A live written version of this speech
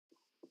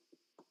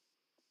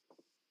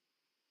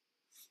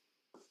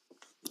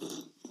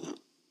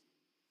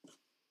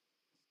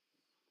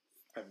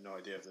have no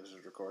idea if this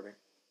is recording.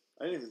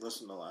 I didn't even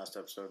listen to the last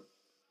episode.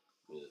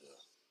 Yeah.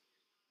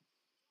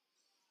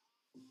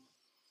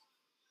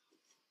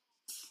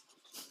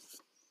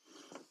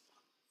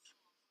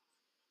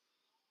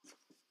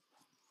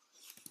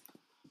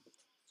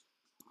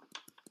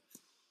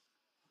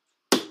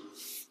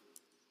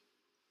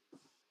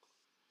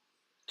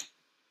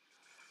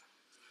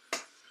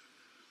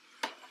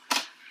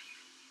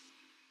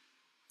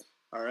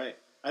 All right.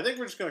 I think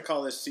we're just going to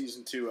call this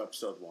Season 2,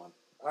 Episode 1.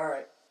 All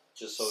right.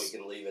 Just so we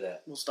can leave it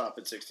at... We'll stop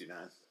at 69.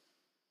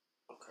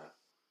 Okay.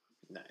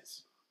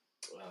 Nice.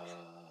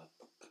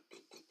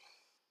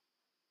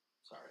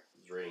 Sorry.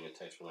 I was reading a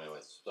text from my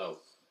wife. So,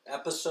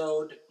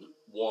 Episode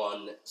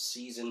 1,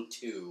 Season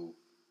 2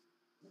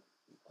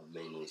 of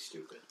Mainly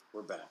Stupid.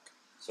 We're back.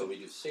 So we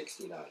do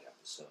 69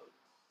 episode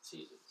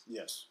seasons.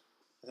 Yes.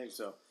 I think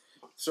so.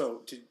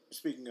 So,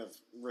 speaking of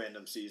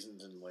random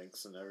seasons and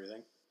links and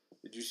everything,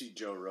 did you see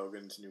Joe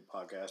Rogan's new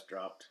podcast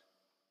dropped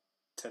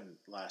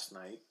last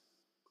night?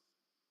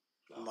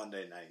 No.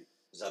 Monday night.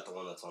 Is that the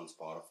one that's on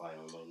Spotify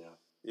only now?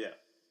 Yeah.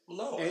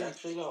 No,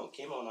 actually no. It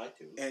came on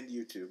iTunes. And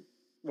YouTube.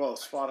 Well,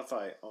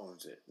 Spotify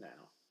owns it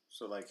now.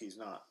 So, he's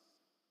not...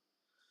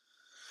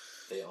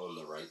 They own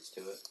the rights to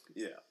it?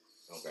 Yeah.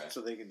 Okay.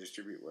 So they can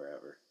distribute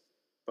wherever.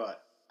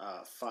 But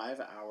 5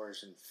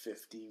 hours and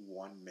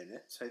 51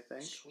 minutes, I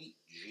think. Sweet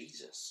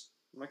Jesus.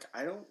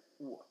 I don't...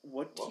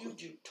 What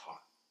would you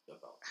talk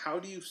about? How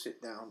do you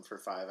sit down for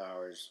 5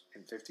 hours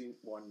and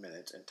 51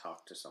 minutes and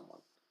talk to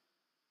someone?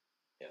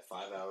 Yeah,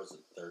 5 hours and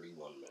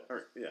 31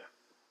 minutes. Yeah.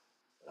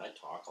 And I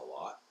talk a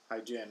lot.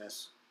 Hi,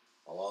 Janice.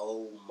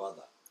 Hello,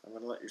 mother. I'm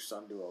going to let your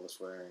son do all the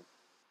swearing.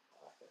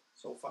 Okay.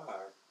 So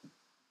far,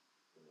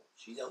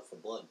 she's out for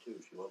blood, too.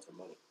 She wants her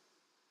money.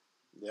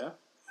 Yeah?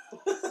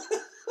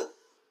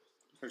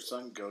 Her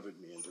son goaded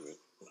me into it.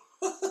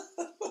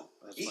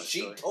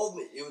 She told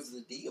me it was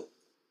the deal.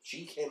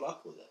 She came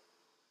up with it.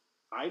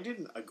 I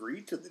didn't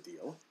agree to the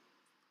deal.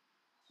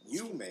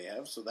 You may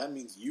have, so that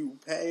means you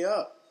pay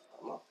up.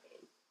 I'm not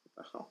paying.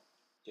 Oh.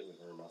 Giving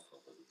her enough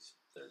over these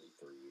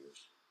 33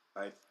 years.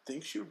 I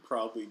think she would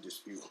probably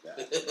dispute that.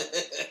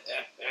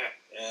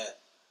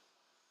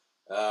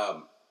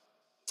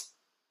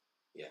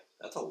 Yeah,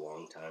 that's a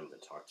long time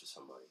to talk to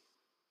somebody.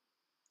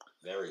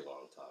 Very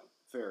long time.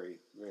 Very,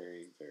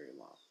 very, very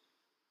long.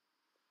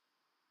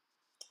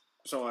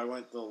 So I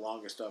went the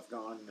longest I've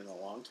gone in a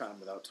long time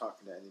without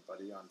talking to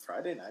anybody on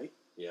Friday night.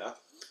 Yeah?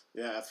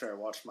 Yeah, after I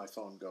watched my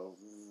phone go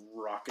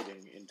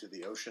rocketing into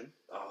the ocean.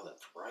 Oh,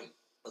 that's right.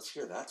 Let's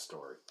hear that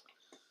story.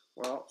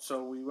 Well,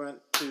 so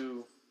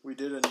we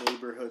did a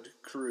neighborhood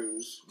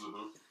cruise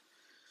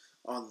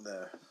on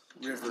the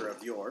River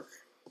of York.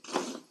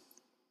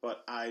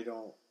 But I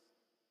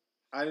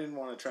didn't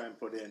want to try and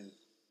put in...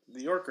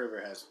 The York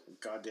River has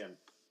goddamn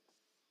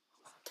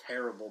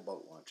terrible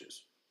boat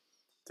launches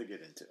to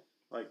get into.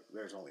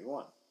 There's only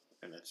one.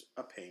 And it's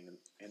a pain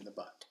in the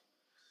butt.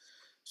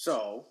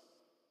 So,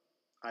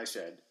 I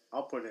said,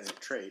 I'll put in a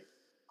trait.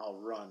 I'll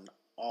run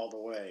all the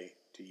way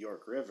to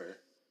York River,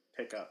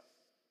 pick up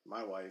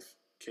my wife,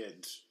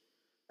 kids,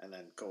 and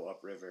then go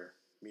upriver,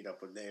 meet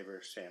up with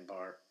neighbors,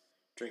 sandbar,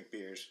 drink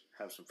beers,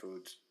 have some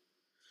foods.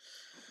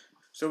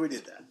 So we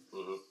did that.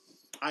 Mm-hmm.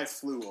 I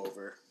flew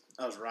over.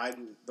 I was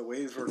riding. The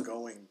waves were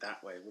going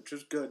that way, which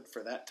was good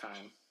for that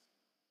time.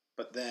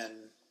 But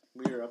then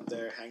we were up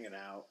there hanging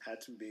out,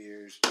 had some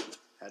beers,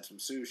 had some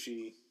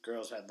sushi.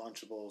 Girls had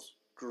Lunchables.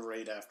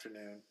 Great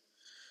afternoon.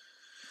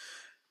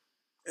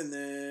 And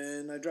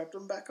then I dropped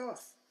them back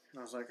off. And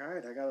I was like, all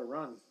right, I got to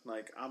run.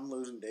 I'm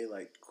losing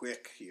daylight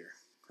quick here.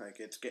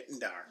 It's getting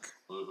dark.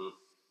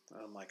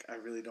 Mm-hmm. I'm like, I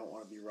really don't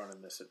want to be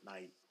running this at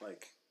night.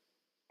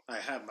 I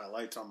have my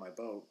lights on my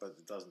boat, but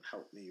it doesn't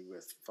help me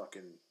with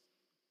fucking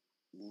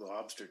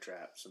lobster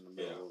traps in the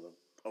middle of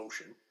the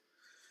ocean.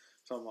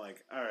 So I'm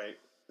like, all right,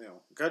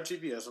 got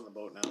GPS on the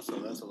boat now, so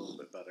that's a little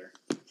bit better.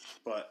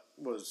 But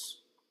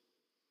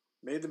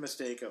made the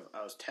mistake of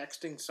I was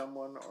texting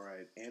someone or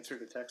I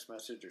answered a text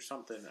message or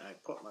something, and I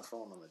put my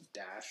phone on the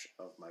dash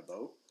of my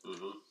boat.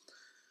 Mm-hmm.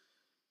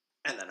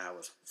 And then I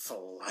was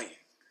flying.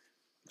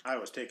 I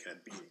was taking a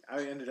beating.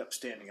 I ended up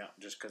standing up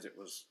just because it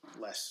was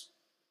less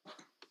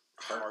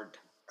hard.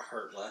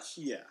 Hurt less?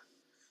 Yeah.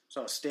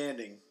 So I was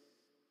standing,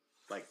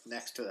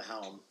 next to the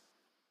helm,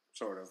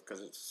 sort of,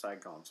 because it's a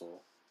side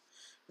console,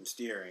 and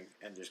steering,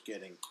 and just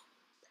getting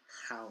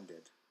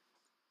pounded.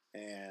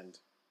 And,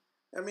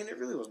 it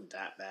really wasn't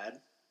that bad.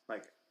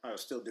 I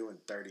was still doing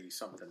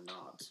 30-something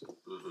knots.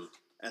 Mm-hmm.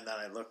 And then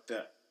I looked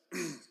at,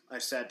 I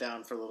sat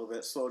down for a little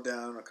bit, slowed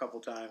down a couple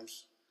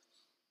times,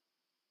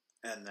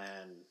 and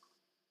then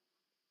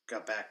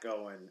got back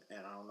going,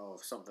 and I don't know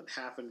if something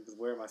happened with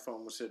where my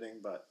phone was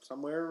sitting, but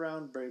somewhere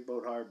around Brave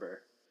Boat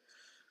Harbor,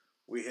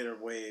 we hit a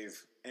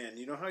wave, and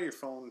you know how your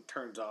phone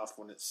turns off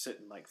when it's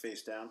sitting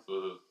face down?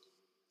 Mm-hmm.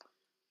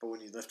 But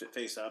when you lift it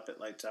face up, it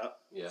lights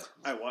up? Yeah.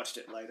 I watched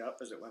it light up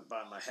as it went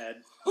by my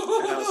head,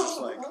 and I was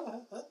just like,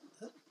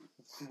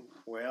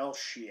 well,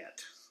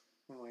 shit.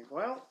 I'm like,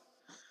 well,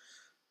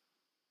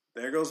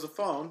 there goes the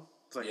phone.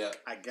 It's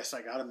like, I guess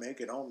I gotta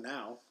make it home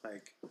now.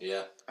 Like,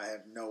 I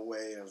have no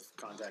way of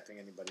contacting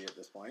anybody at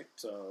this point.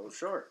 So,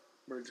 sure,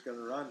 we're just gonna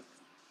run.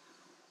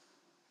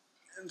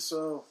 And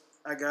so,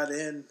 I got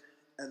in,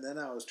 and then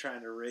I was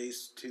trying to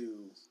race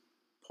to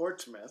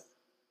Portsmouth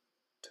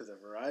to the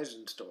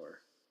Verizon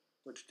store,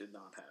 which did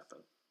not happen.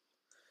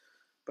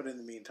 But in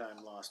the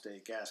meantime, lost a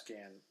gas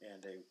can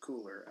and a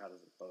cooler out of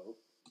the boat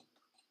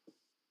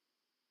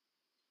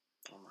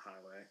on the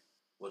highway.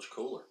 Which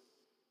cooler?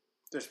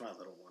 Just my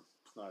little one.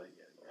 It's not a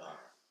Yeti.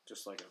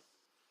 Just like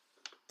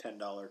a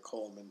 $10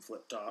 Coleman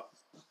flip top.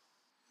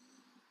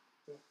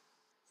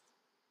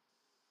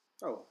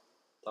 Oh.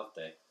 Tough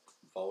day.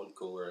 Phone,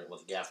 cooler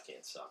with a gas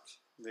can sucks.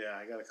 Yeah,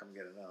 I gotta come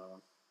get another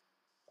one.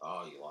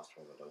 Oh, you lost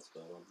one of those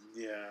good ones?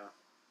 Yeah.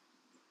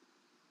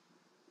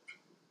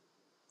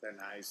 They're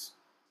nice.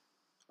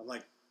 I'm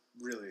like,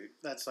 really,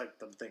 that's like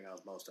the thing I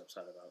was most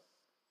upset about.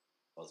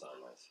 Those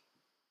are nice.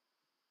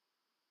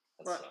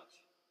 That sucks.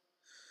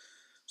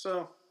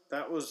 So,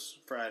 that was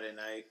Friday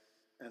night,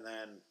 and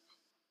then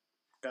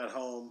got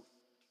home.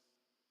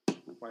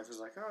 Wife was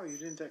like, oh, you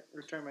didn't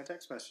return my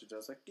text message. I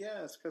was like,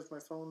 yeah, it's because my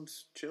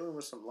phone's chilling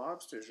with some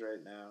lobsters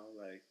right now.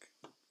 Like,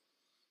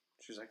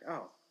 she's like,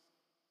 oh,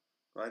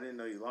 well, I didn't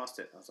know you lost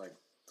it. I was like,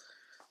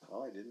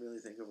 well, I didn't really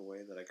think of a way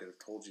that I could have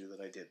told you that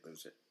I did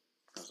lose it.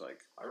 I was like...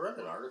 I read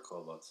an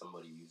article about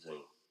somebody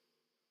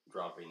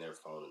dropping their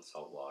phone in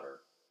salt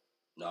water,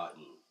 not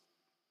in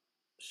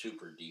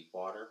super deep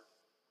water.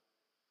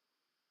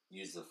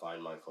 Used the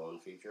Find My Phone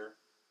feature,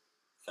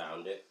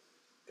 found it,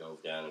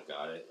 dove down and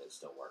got it, and it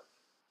still worked.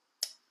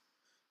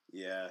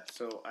 Yeah,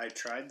 so I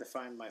tried to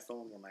find my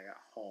phone when I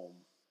got home,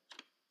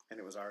 and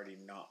it was already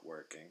not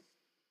working.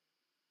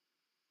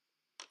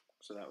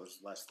 So that was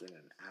less than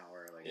an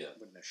hour, it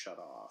wouldn't have shut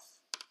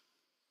off.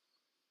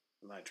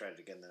 And I tried it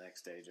again the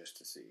next day just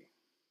to see.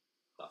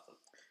 Nothing.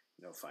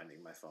 No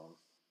finding my phone.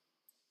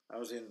 I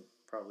was in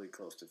probably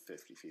close to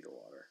 50 feet of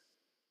water.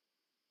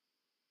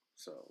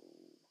 So...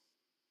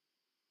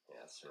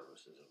 yeah,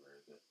 services are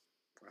very good.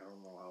 I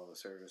don't know how the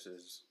service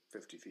is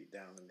 50 feet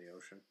down in the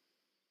ocean.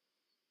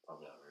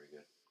 Probably not very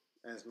good.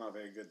 And it's not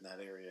very good in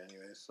that area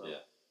anyway, so...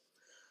 yeah.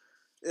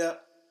 Yeah.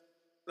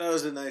 That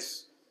was a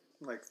nice,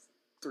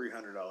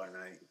 $300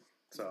 night,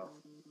 so...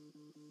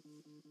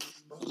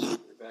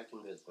 You're back in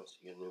business.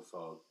 You get a new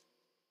phone.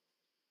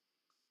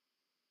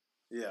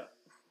 Yeah.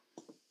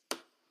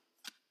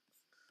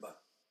 But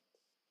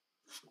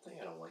the thing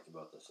I don't like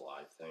about this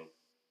live thing...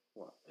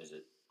 what? Is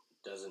it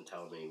doesn't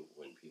tell me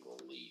when people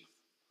leave.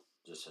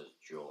 It just says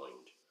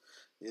joined.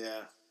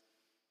 Yeah.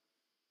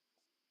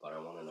 But I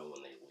want to know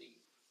when they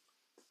leave.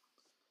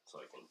 So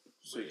I can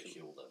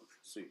ridicule them.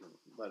 So you can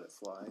let it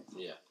fly?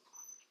 Yeah.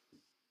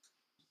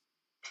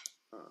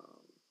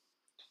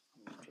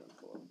 I'm trying to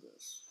pull up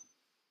this.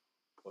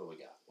 What do we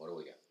got? What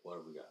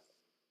have we got?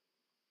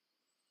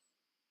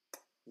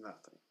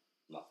 Nothing.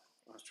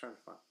 I was trying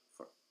to find...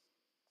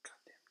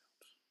 goddamn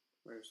notes.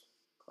 Where's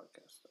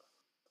podcast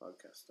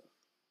stuff?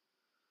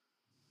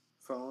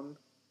 Phone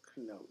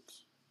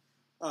notes.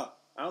 Oh,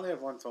 I only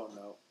have one phone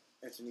note.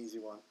 It's an easy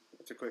one.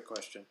 It's a quick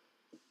question.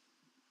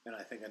 And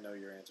I think I know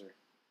your answer.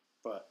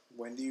 But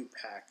when do you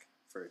pack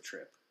for a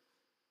trip?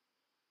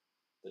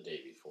 The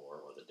day before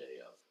or the day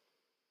of?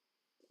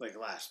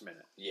 Last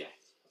minute. Yeah,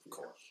 of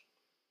course.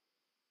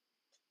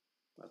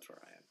 That's where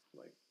I am.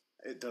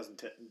 It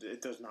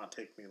does not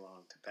take me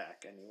long to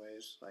pack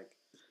anyways.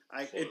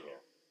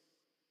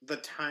 The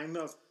time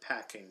of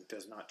packing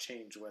does not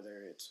change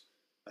whether it's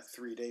a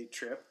 3-day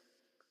trip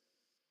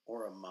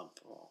or a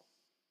month long.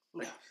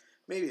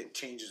 Maybe it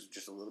changes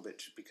just a little bit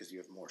just because you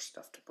have more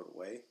stuff to put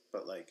away.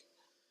 But,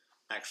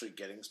 actually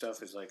getting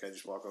stuff is I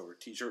just walk over to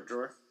t-shirt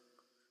drawer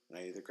and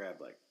I either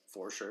grab,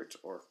 4 shirts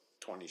or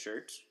 20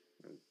 shirts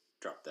and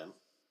drop them.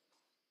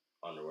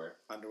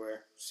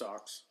 Underwear,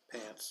 socks,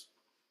 pants,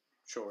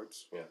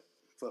 shorts,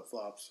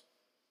 flip-flops.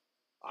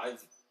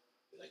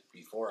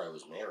 Before I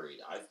was married,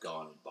 I've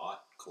gone and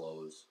bought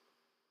clothes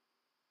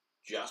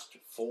just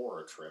for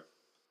a trip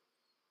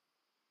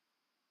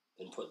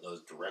and put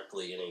those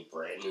directly in a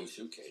brand new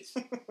suitcase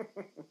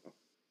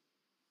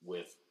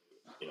with,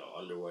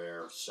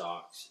 underwear,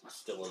 socks,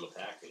 still in the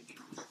package.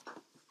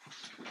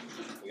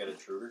 We got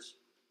intruders?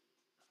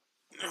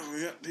 Oh,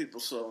 we got people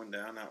slowing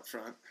down out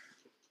front.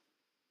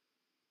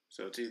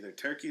 So it's either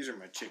turkeys or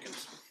my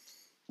chickens.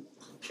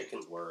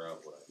 Chickens were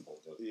out when I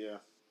pulled up. Yeah.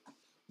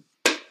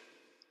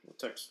 We'll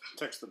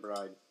text the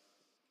bride.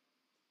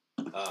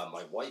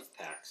 My wife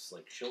packs.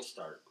 She'll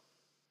start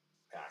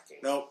packing.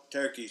 Nope,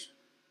 turkeys.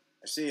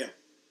 I see ya.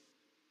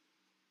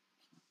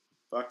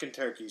 Fucking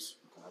turkeys.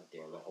 God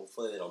damn it.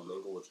 Hopefully they don't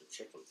mingle with the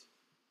chickens.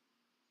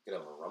 Could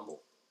have a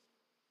rumble.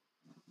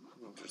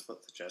 We'll just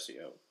let the Jesse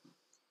out.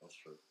 That's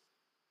true.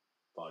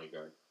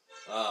 Bodyguard.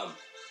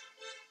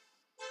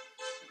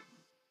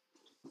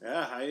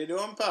 Yeah, how you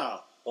doing,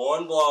 pal?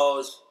 Horn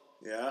blows.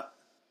 Yeah.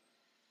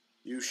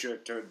 You sure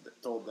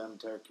told them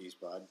turkeys,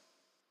 bud.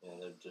 Yeah,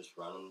 they're just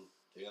running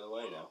the other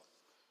way now.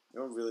 You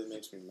know what really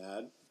makes me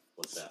mad?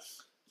 What's that?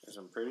 Because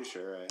I'm pretty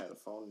sure I had a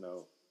phone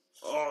note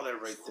Oh, they're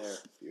right there.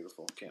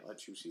 Beautiful. Can't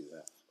let you see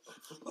that.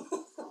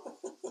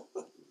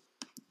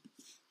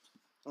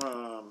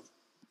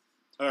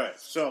 Alright,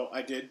 so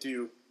I did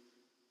do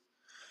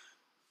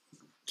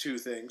 2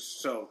 things.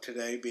 So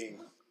today being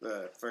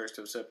the 1st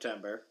of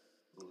September,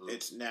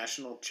 it's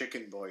National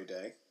Chicken Boy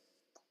Day.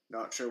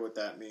 Not sure what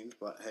that means,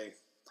 but hey,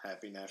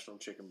 happy National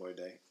Chicken Boy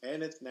Day.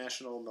 And it's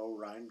National No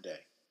Rhyme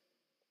Day.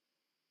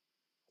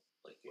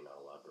 Like you're not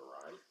allowed to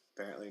rhyme?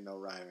 Apparently no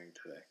rhyming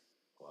today.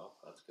 Well,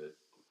 that's good,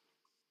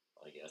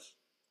 I guess.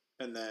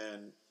 And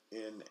then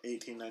in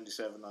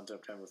 1897 on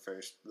September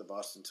 1st, the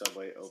Boston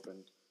subway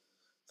opened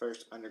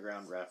first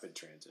underground rapid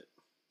transit.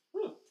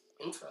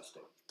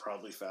 Interesting.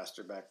 Probably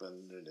faster back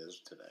then than it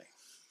is today.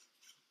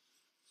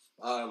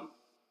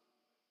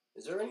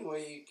 Is there any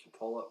way you can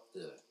pull up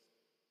the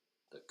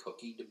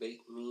cookie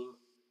debate meme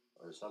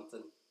or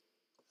something?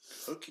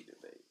 Cookie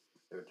debate?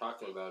 They were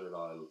talking about it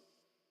on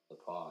the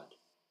pod.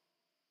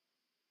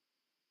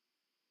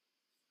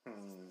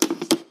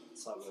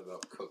 Something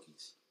about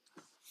cookies.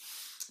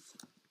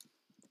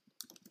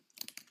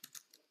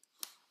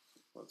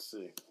 Let's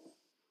see.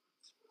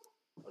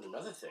 And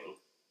another thing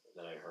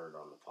that I heard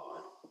on the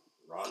pod,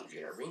 Ron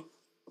Jeremy.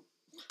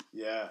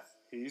 Yeah,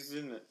 he's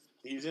in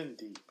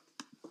deep.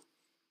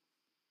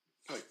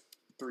 Like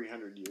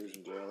 300 years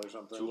in jail or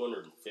something.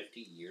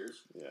 250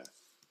 years? Yeah.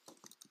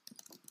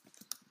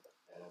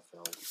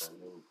 NFL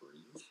trending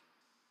breeze.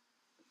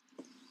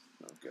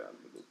 Oh God,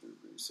 what did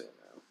we say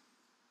now?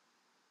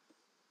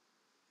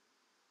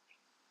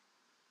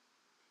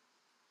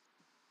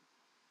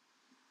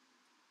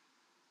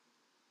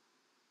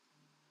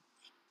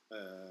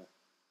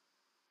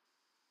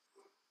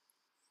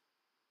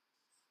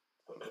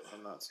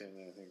 I'm not seeing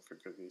anything for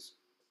cookies.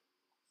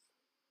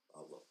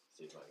 I'll look,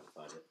 see if I can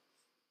find it.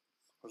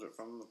 Was it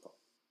from the pod?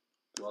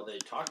 Well, they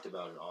talked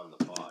about it on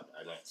the pod,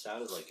 and it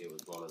sounded like it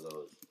was one of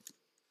those,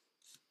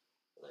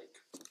 like,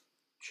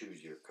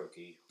 choose your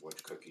cookie,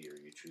 which cookie are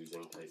you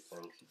choosing type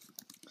things.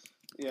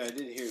 Yeah, I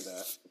did hear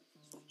that.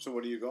 So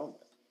what are you going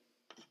with?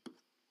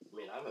 I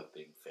mean, I'm a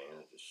big fan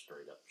of just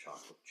straight up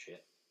chocolate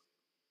chip.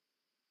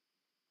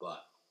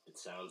 But it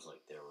sounds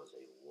like there was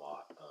a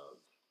lot of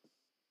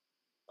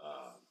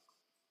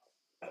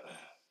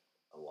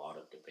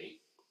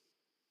debate.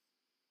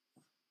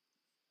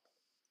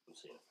 I'm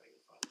seeing if I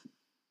can find it.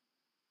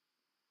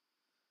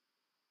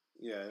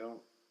 Yeah,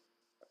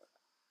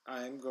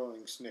 I'm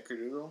going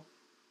Snickerdoodle.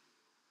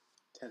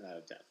 10 out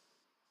of 10.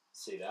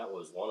 See, that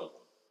was one of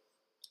them.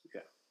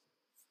 Yeah.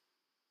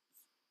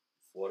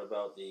 What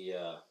about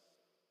the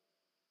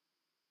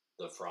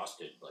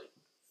frosted, like,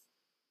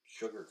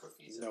 sugar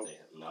cookies? Nope.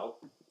 No?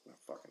 They're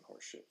fucking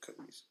horseshit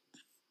cookies.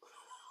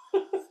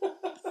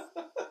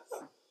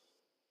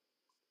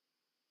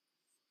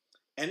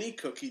 Any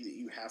cookie that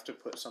you have to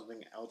put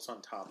something else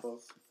on top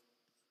of,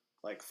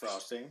 like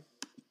frosting,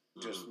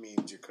 just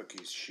means your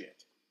cookie's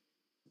shit.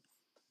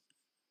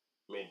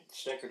 I mean,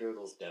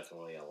 Snickerdoodles,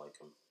 definitely, I like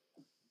them.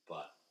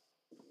 But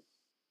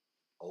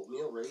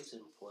oatmeal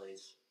raisin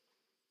plays.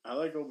 I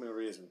like oatmeal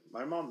raisin.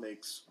 My mom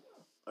makes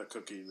a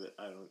cookie that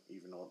I don't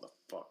even know what the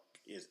fuck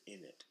is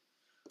in it.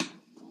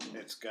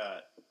 It's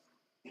got...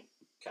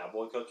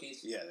 Cowboy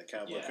cookies? Yeah, the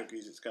cowboy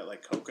cookies. It's got,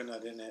 like,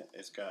 coconut in it.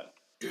 It's got...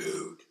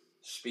 Dude!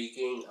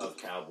 Speaking of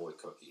cowboy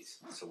cookies,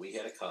 so we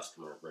had a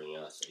customer bring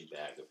us a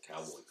bag of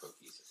cowboy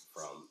cookies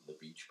from the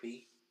Beach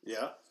Pea.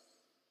 Yeah.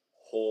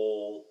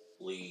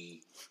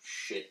 Holy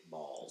shit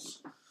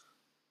balls.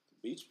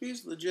 Beach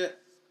Pea's legit.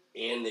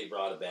 And they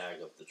brought a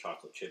bag of the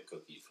chocolate chip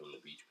cookies from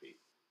the Beach Pea.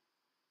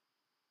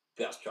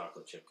 Best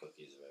chocolate chip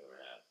cookies I've ever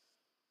had.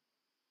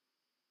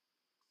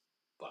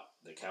 But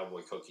the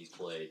cowboy cookies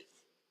played.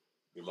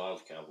 Your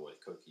mom's cowboy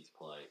cookies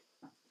play.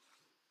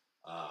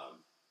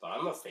 But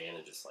I'm a fan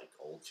of just like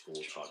old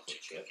school chocolate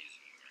chip.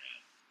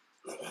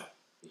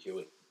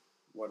 Huey.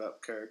 What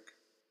up, Kirk?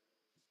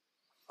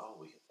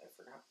 Oh, I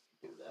forgot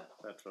to do that.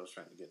 That's what I was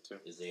trying to get to.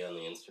 Is he on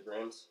the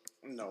Instagrams?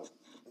 No,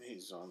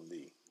 he's on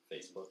the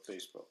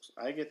Facebooks.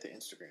 I get the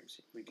Instagrams.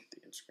 We get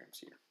the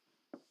Instagrams here.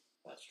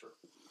 That's true.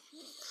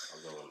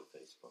 I'll go on the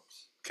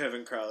Facebooks.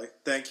 Kevin Crowley.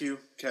 Thank you,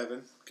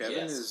 Kevin.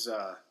 Kevin is,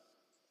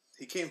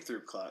 he came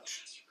through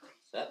clutch.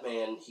 That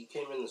man, he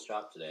came in the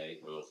shop today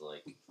and was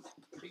like,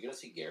 are you going to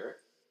see Garrett?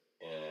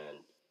 And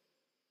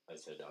I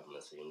said, I'm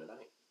going to see him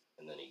tonight.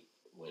 And then he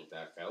went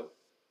back out.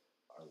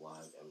 Our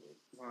live ended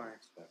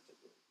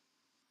unexpectedly.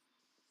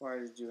 Why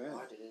did you end?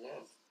 Why did it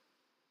end?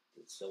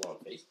 It's still on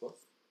Facebook.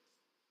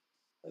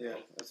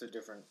 That's a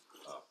different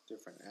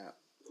app.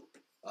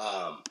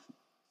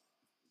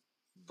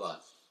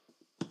 But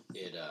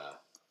it,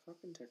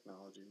 fucking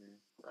technology, man.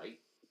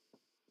 Right?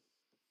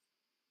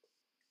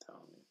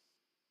 Tell me.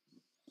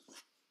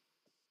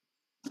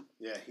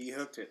 Yeah, he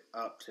hooked it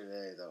up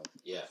today, though.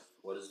 Yeah.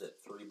 What is it?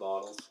 3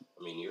 bottles?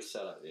 I mean, you're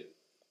set up.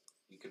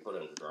 You could put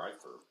it in a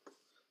drive-thru.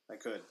 I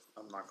could.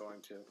 I'm not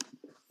going to.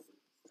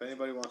 If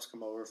anybody wants to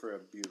come over for a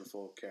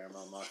beautiful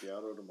caramel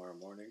macchiato tomorrow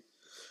morning.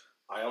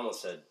 I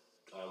almost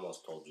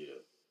told you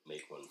to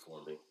make one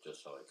for me,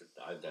 just so I could.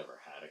 I've never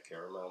had a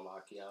caramel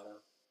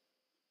macchiato.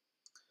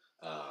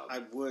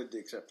 I would,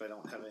 except I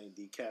don't have any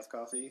decaf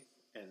coffee.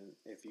 And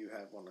if you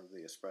have one of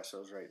the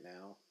espressos right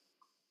now,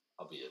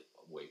 I'll be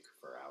awake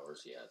for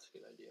hours. Yeah, it's a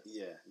good idea.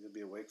 Yeah, you'll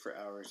be awake for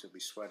hours. You'll be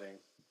sweating.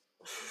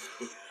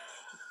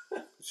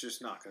 It's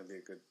just not going to be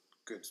a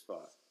good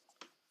spot.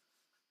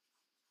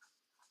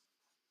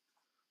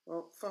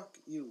 Well, fuck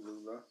you,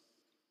 Lula.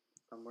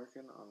 I'm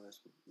working on this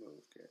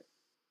move, Garrett.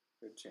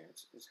 Good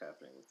chance it's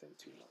happening within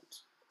 2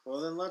 months.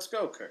 Well, then let's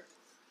go, Kirk.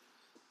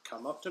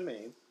 Come up to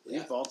Maine.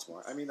 Leave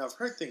Baltimore. I mean, I've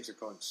heard things are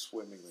going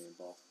swimmingly in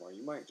Baltimore.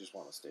 You might just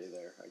want to stay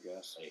there, I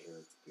guess. I hear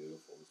it's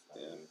beautiful this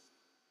time of year.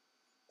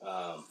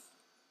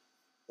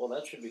 Well,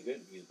 that should be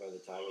good because by the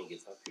time he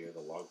gets up here, the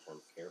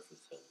long-term care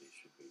facility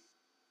should be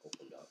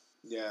opened up.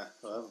 Yeah,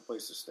 he'll have a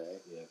place to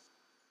stay. Yeah.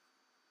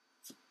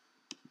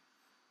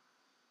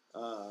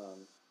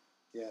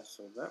 Yeah,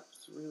 so that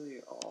was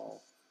really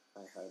all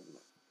I had in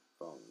my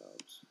phone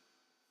notes.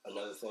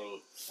 Another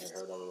thing I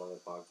heard on another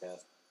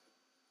podcast,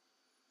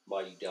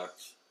 Mighty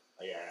Ducks.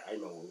 I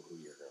know who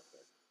you're going to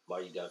pick.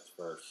 Mighty Ducks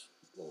versus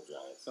Little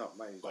Giants. No,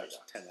 Mighty Ducks,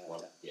 10 out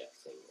of 10. Yeah,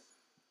 same here.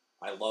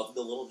 I love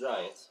the Little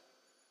Giants,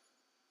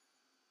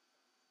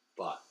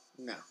 but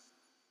no,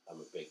 I'm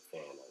a big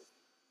fan of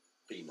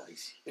Be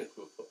Nice.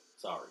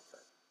 Sorry,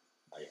 Kurt.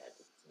 I had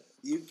to say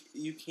it.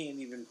 You can't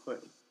even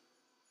put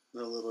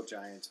the Little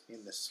Giants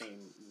in the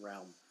same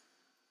realm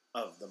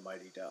of the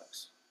Mighty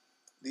Ducks.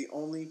 The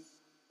only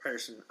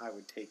person I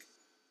would take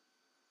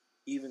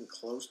even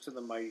close to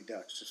the Mighty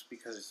Ducks, just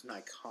because it's an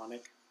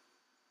iconic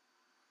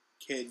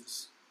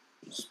kids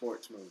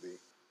sports movie,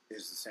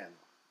 is The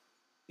Sandlot.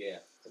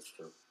 Yeah, that's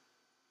true.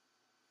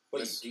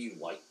 But do you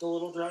like the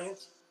Little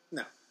Giants?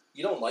 No.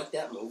 You don't like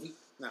that movie?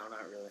 No,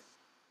 not really.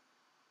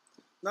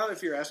 Not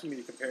if you're asking me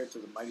to compare it to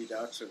the Mighty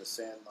Ducks or The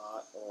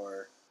Sandlot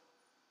or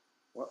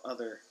what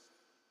other...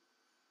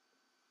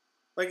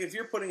 Like, if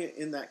you're putting it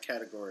in that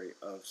category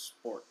of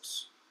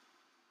sports,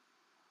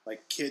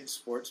 like kids'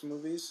 sports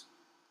movies,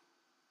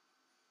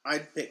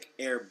 I'd pick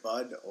Air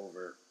Bud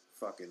over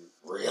fucking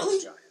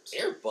Really? Giants.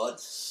 Air Bud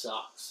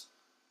sucks.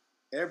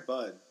 Air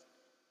Bud,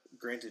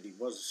 granted, he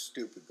was a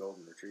stupid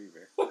golden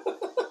retriever.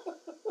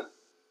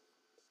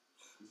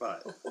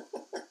 But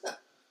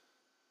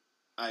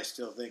I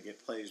still think it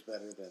plays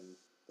better than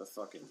the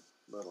fucking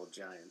Little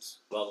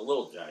Giants. Well, the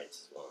Little Giants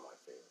is one of my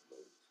favorite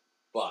movies.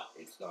 But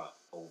it's not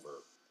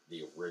over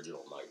the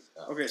original Mighty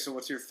Ducks. Okay, so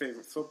what's your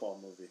favorite football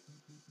movie?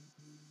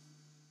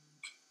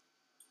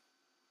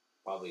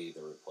 Probably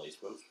The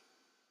Replacements.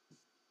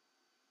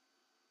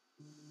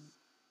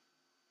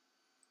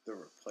 The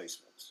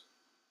Replacements.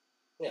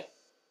 Yeah.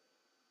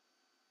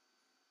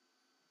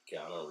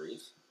 Keanu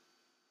Reeves.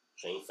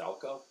 Shane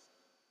Falco.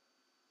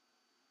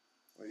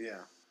 Well,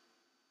 yeah.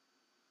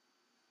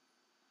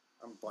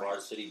 I'm blank.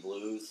 Varsity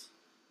Blues.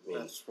 I mean,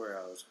 That's where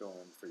I was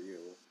going for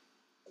you.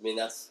 I mean,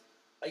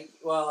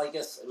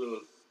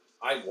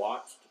 I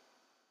watched.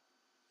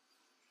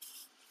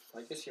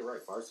 I guess you're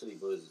right. Varsity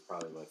Blues is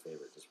probably my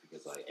favorite just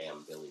because I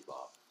am Billy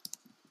Bob.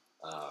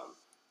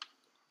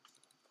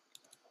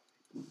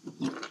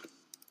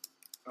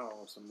 Oh,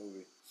 what's the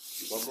movie?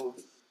 What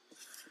movie?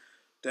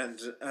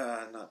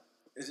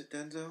 Is it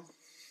Denzel?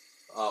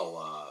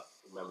 Oh,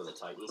 Remember the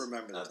Titans?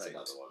 Remember the That's Titans.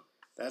 another one.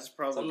 That's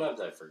probably... Sometimes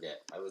I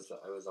forget. I was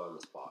on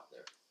the spot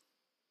there.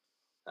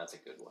 That's a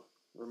good one.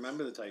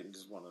 Remember the Titans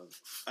is one of...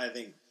 I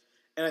think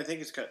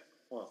it's cut...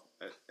 Well,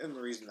 and the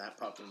reason that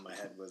popped in my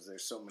head was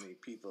there's so many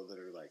people that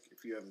are like,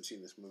 if you haven't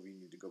seen this movie, you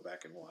need to go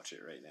back and watch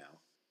it right now.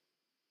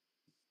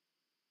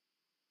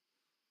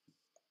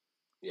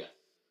 Yeah.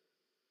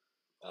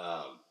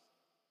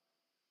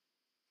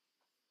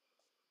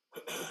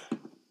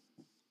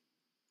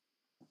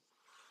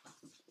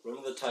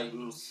 Remember the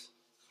Titans,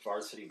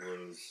 Varsity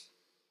Blues.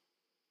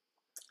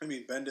 I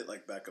mean, Bend It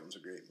Like Beckham's a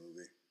great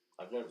movie.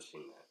 I've never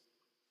seen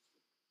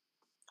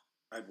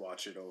that. I'd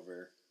watch it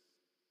over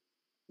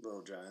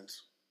Little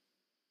Giants.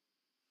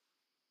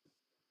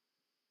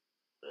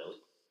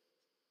 Really?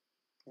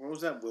 What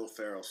was that Will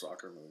Ferrell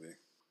soccer movie?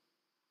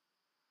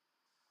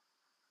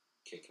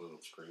 Kicking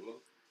and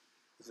Screaming?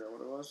 Is that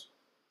what it was?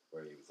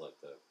 Where he was like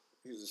the...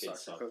 He was a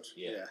soccer coach?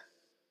 Yeah.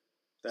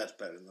 That's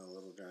better than the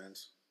Little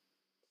Giants.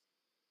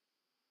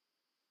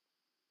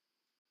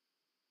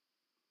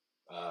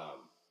 I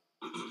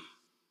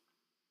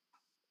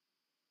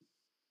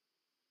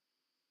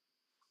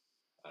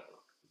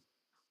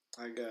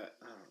don't know.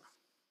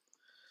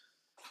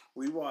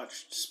 We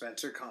watched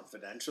Spencer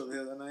Confidential the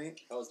other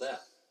night. How was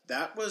that?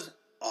 That was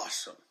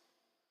awesome.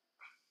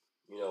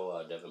 You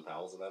know Devin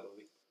Powell's in that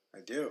movie? I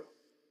do.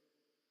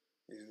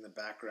 He's in the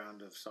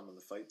background of some of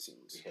the fight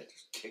scenes. Yeah,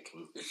 just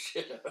kicking the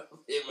shit out of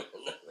him and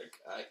another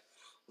guy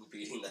and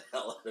beating the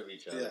hell out of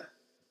each other.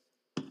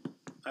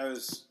 Yeah.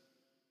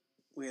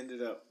 We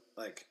ended up,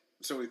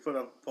 so we put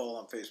up a poll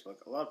on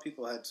Facebook. A lot of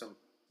people had some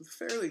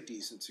fairly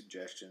decent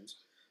suggestions.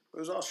 But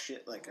it was all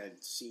shit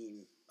I'd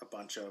seen a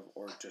bunch of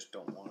or just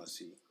don't want to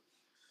see.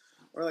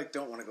 Or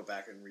don't want to go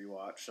back and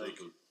rewatch.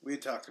 We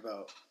had talked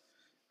about,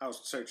 I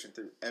was searching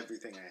through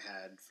everything I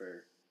had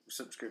for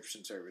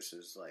subscription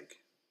services, I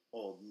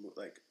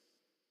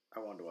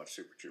wanted to watch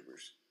Super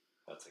Troopers.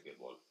 That's a good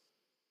one.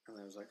 And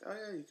I was like, oh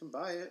yeah, you can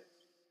buy it.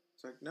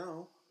 It's like,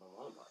 no. I don't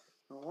want to buy it.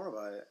 I don't want to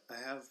buy it. I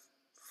have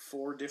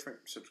 4 different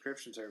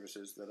subscription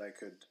services that I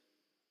could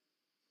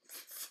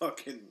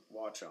fucking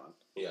watch on.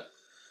 Yeah.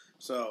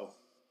 So,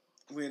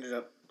 we ended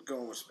up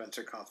going with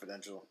Spencer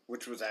Confidential,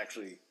 which was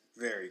actually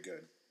very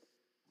good.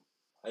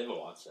 I haven't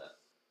watched that.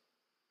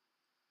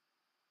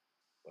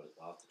 But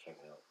I'll have to check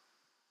it out.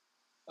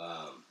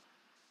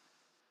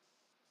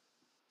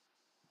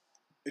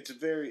 It's a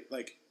very,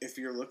 like, if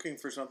you're looking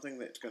for something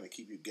that's going to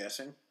keep you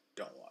guessing,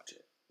 don't watch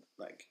it.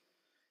 Like,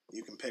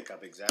 you can pick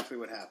up exactly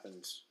what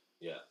happens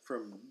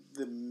from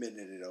the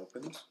minute it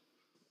opens.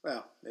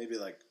 Well, maybe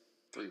like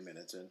 3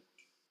 minutes in.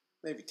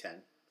 Maybe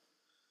 10.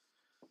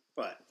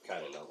 But...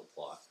 kind of know the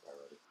plot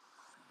already.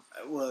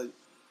 Well,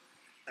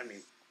 I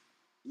mean,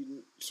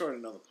 you sort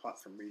of know the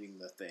plot from reading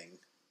the thing,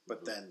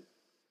 but then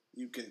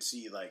you can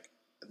see, like,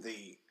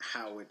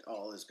 how it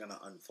all is going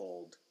to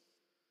unfold.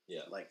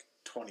 Yeah. Like,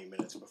 20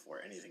 minutes before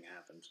anything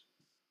happens.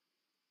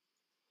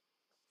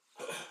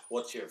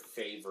 What's your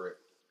favorite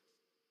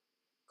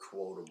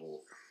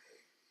quotable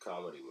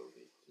comedy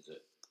movie? Is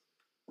it?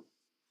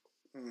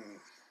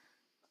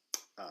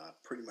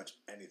 Pretty much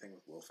anything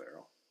with Will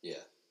Ferrell.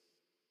 Yeah.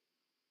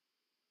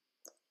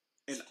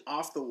 An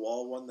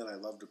off-the-wall one that I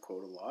love to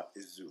quote a lot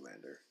is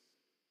Zoolander.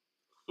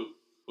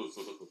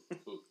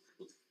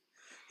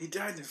 He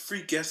died in a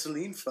free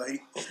gasoline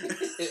fight.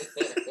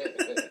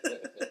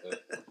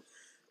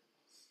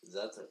 Is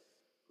that the...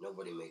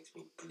 Nobody makes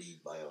me bleed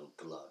my own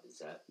blood, is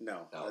that?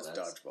 No, that's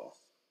Dodgeball.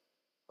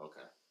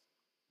 Okay.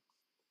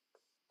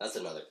 That's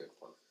another good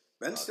one.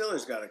 Ben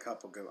Stiller's got a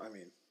couple good... I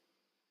mean...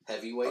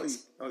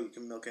 Heavyweights? You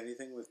can milk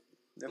anything with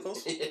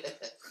nipples?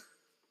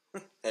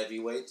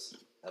 Heavyweights?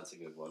 That's a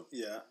good one.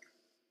 Yeah.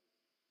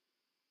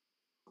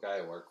 The guy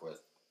I work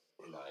with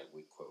and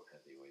we quote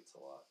heavyweights a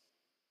lot.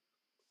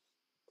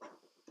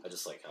 I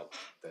just like how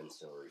Ben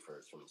Stiller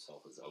refers to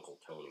himself as Uncle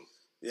Tony.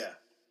 Yeah.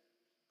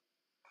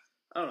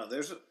 I don't know.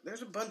 There's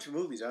a bunch of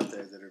movies out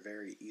there that are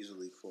very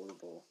easily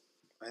quotable.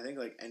 I think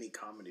like any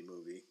comedy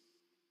movie.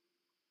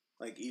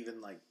 Like even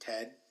like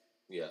Ted.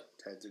 Yeah.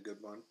 Ted's a good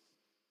one.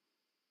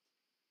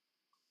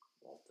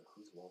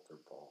 Who's Walter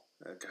Ball?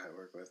 That guy I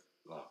work with.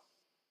 No.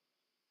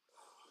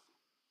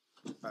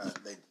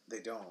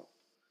 They don't.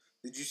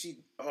 Did you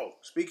see... Oh,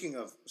 speaking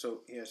of...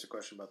 So, he asked a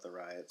question about the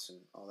riots and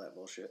all that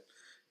bullshit.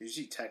 Did you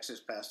see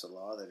Texas passed a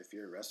law that if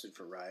you're arrested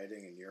for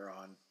rioting and you're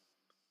on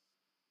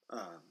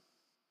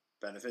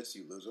benefits,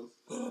 you lose them?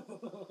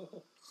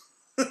 Uh-oh.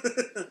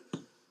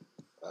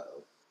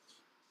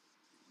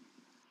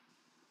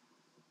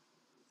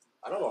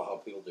 I don't know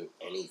how people do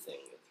anything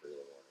at 3 in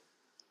the morning.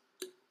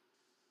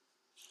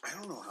 I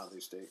don't know how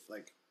they stay...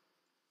 Like...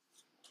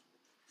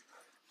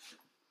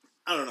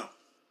 I don't know.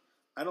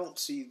 I don't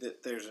see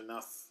that there's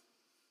enough...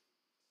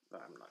 I'm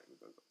not even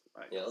going to go...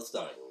 Yeah, let's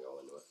not even go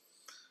into it.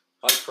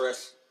 Hi,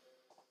 Chris.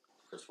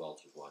 Chris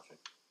Welch is watching.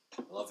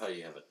 I love how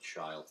you have a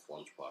child's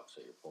lunchbox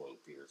that you're pulling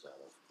beers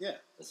out of. Yeah.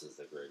 This is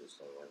the greatest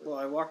thing ever. Well,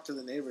 I walked to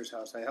the neighbor's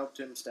house. I helped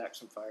him stack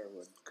some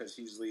firewood because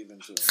he's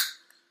leaving soon.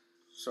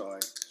 So I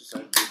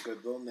decided to be a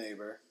good little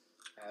neighbor.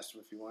 Asked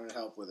him if he wanted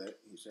help with it.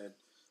 He said,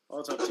 well,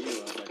 it's up to you.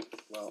 I was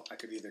like, well, I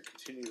could either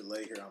continue to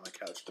lay here on my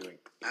couch doing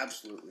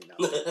absolutely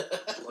nothing.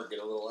 Or get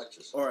a little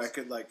exercise. Or I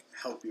could, like,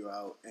 help you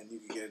out, and you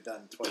could get it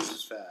done twice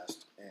as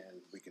fast,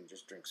 and we can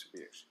just drink some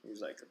beers.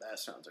 He's like, that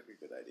sounds like a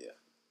good idea.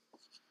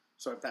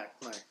 So I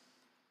packed my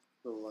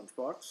little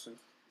lunchbox and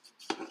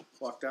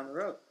walked down the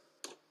road.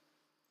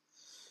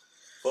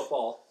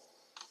 Football.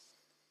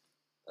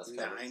 That's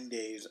 9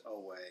 days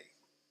away.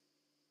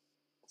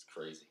 That's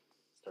crazy.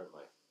 Start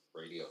my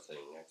radio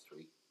thing next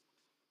week.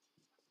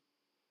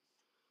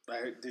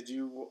 Did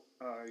you,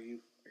 you're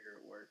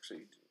at work, so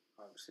you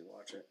obviously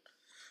watch it.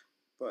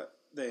 But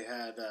they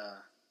had,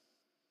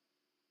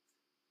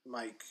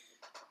 Mike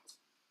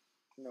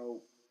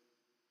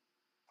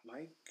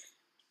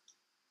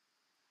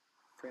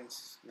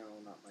Francis, no,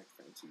 not Mike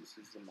Francis,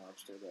 he's the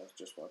mobster that I was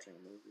just watching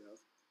a movie of.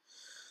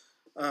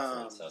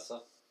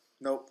 Francesa?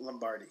 Nope,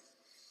 Lombardi.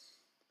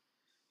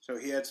 So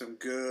he had some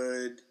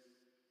good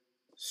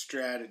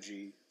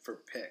strategy for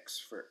picks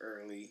for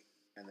early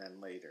and then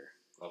later.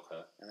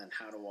 Okay. And then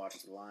how to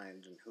watch the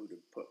lines and who to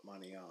put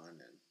money on. And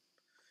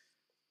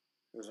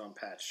it was on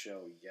Pat's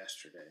show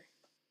yesterday.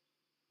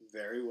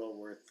 Very well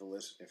worth the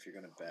listen if you're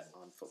going to bet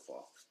on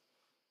football.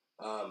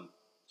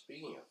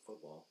 Speaking of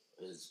football,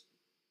 is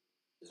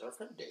our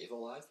friend Dave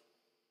alive?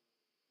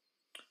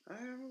 I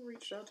haven't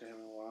reached out to him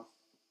in a while.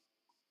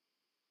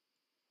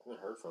 I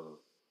haven't heard from him.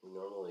 He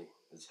normally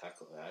is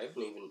heckling. I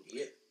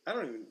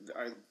haven't even...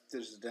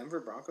 Does the Denver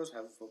Broncos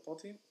have a football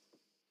team?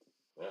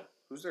 Yeah.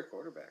 Who's their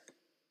quarterback?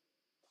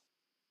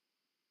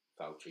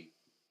 Fauci.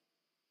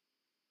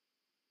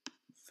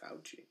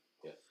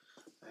 Yeah.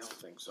 I don't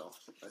think so.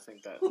 I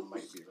think that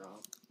might be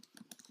wrong.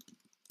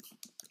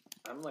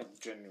 I'm like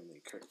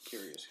genuinely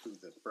curious who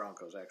the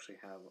Broncos actually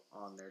have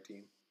on their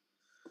team.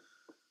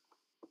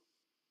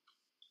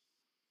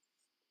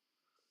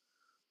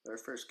 Their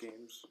first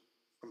game's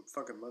from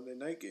fucking Monday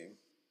night game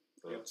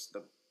against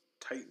the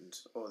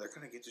Titans. Oh, they're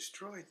going to get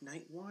destroyed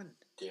night one.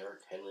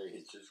 Derrick Henry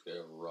is just going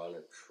to run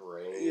a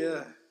train.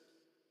 Yeah.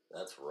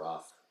 That's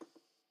rough.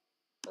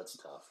 That's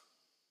tough.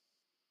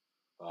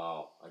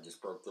 Oh, I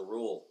just broke the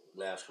rule.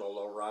 National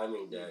No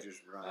Rhyming Day. You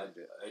just rhymed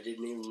it. I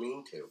didn't even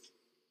mean to.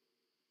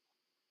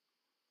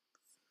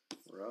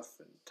 Rough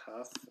and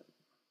tough and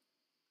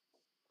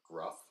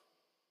Gruff.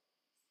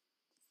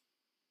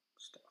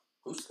 stuff.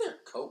 Who's their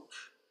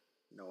coach?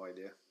 No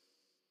idea.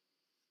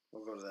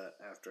 We'll go to that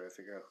after I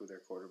figure out who their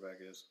quarterback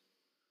is.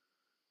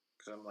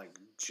 Because I'm, like,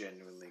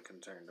 genuinely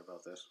concerned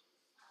about this.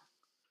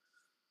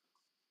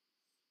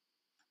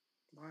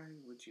 Why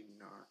would you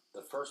not?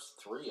 The first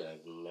three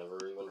I've never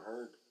even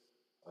heard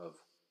of.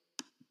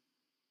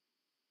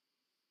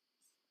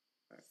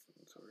 Alright,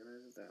 let's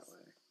organize it that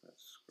way.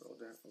 Let's scroll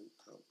down.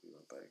 Oh, we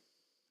went by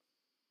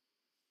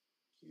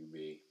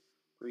QB.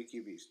 3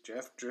 QBs.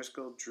 Jeff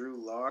Driscoll,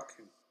 Drew Lock,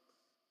 and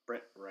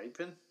Brett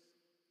Ripon.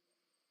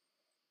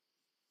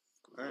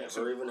 All right,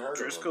 Never even heard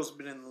Driscoll's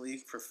been in the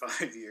league for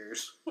 5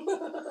 years. of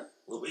him.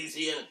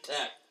 Louisiana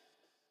Tech.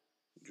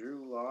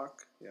 Drew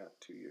Lock,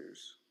 2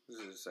 years. This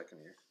is his second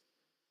year.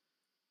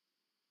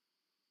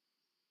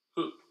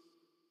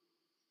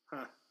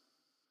 Huh.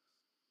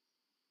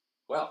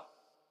 Well.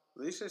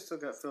 At least I still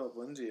got Philip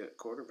Lindsay at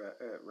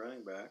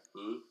running back.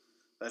 Mm-hmm.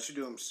 That should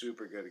do him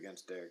super good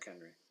against Derrick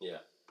Henry. Yeah.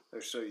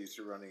 They're so used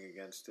to running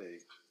against a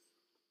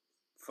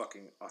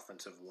fucking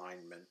offensive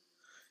lineman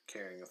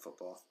carrying a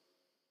football.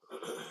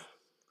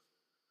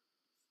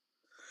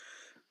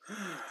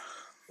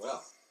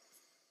 Well,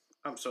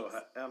 I'm so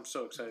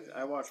excited.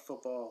 I watched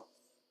football.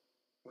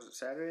 Was it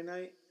Saturday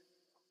night?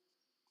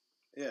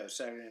 Yeah, it was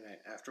Saturday night.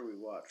 After we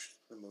watched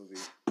the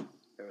movie,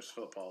 there was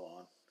football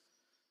on.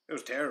 It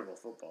was terrible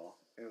football.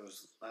 It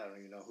was, I don't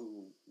even know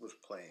who was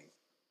playing,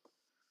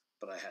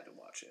 but I had to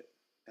watch it,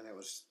 and it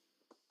was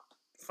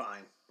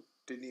fine.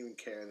 Didn't even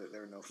care that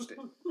there were no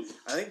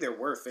I think there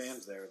were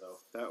fans there though.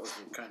 That was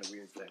the kind of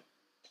weird thing.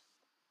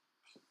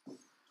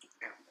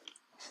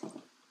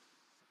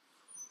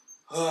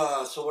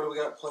 So what do we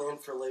got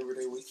planned for Labor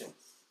Day weekend?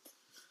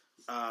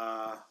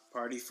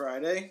 Party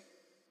Friday,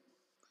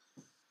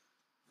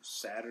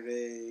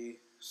 Saturday,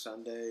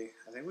 Sunday.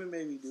 I think we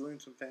may be doing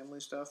some family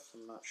stuff.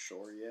 I'm not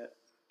sure yet,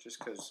 just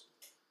because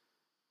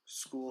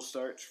school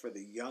starts for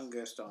the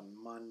youngest on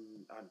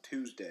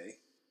Tuesday.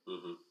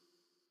 Mm-hmm.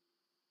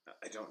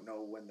 I don't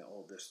know when the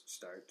oldest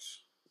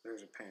starts.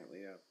 There's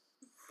apparently a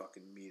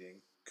fucking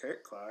meeting.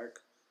 Kurt Clark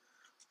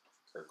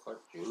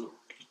Jr.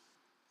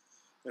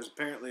 There's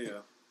apparently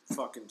a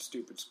fucking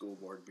stupid school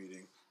board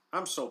meeting.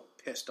 I'm so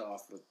pissed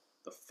off with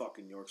the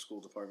fucking York School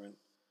Department.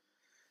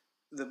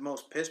 The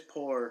most piss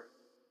poor,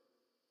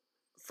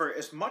 for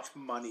as much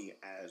money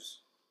as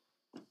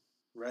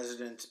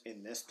residents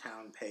in this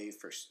town pay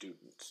for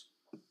students.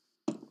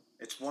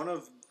 It's one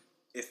of,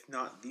 if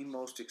not the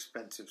most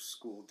expensive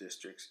school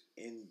districts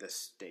in the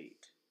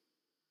state.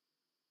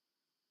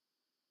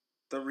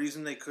 The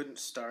reason they couldn't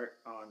start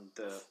on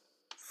the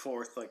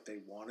 4th like they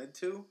wanted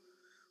to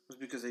was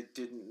because they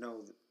didn't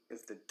know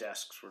if the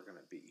desks were going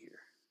to be here.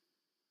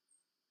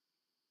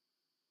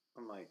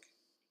 I'm like,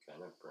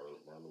 kind of bringing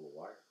it down to the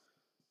wire.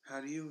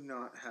 How do you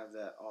not have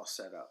that all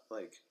set up?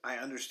 Like, I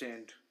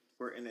understand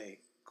we're in a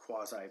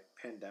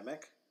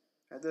quasi-pandemic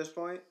at this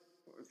point,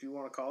 if you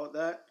want to call it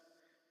that.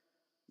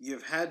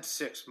 You've had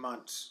 6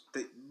 months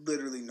that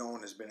literally no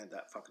one has been at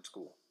that fucking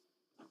school.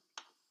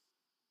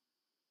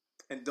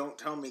 And don't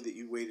tell me that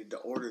you waited to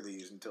order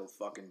these until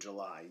fucking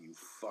July, you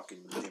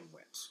fucking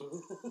dimwits.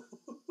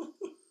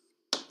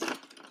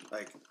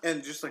 Like,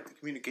 and just like the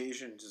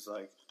communications is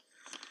like,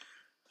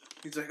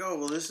 he's like, oh,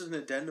 well, this is an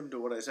addendum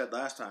to what I said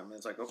last time. And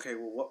it's like, okay,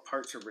 well, what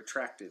parts are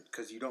retracted?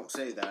 Because you don't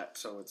say that,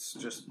 so it's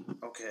just,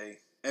 okay,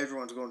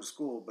 everyone's going to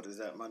school, but is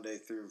that Monday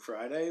through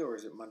Friday, or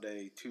is it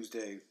Monday,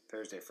 Tuesday,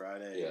 Thursday,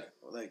 Friday? Yeah.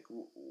 Like,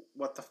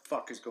 what the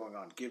fuck is going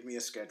on? Give me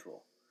a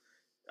schedule.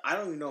 I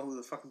don't even know who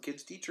the fucking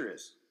kid's teacher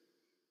is.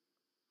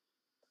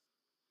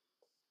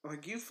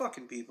 Like, you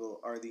fucking people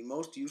are the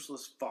most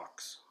useless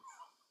fucks.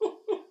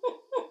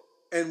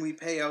 And we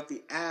pay out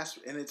the ass,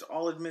 and it's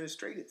all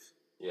administrative.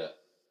 Yeah.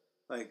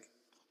 Like,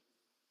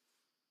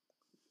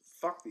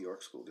 fuck the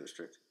York School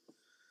District.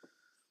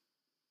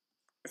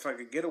 If I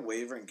could get a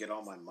waiver and get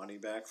all my money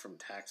back from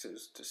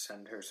taxes to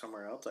send her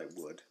somewhere else, I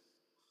would.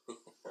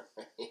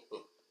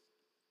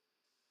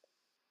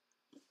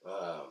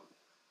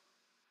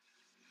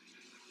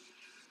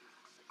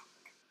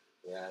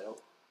 Yeah, I don't.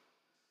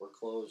 We're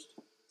closed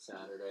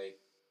Saturday,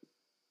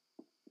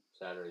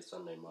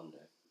 Sunday,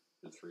 Monday.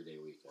 The 3-day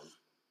weekend.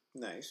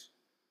 Nice.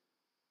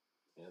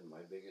 Yeah, my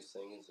biggest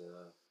thing is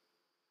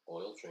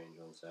oil change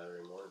on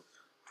Saturday morning.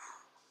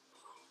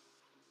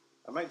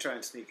 I might try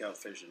and sneak out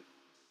fishing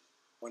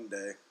one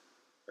day,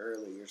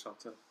 early or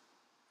something.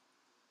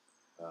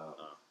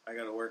 I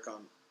got to work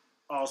on.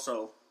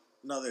 Also,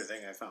 another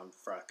thing I found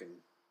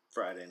fracking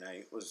Friday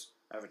night was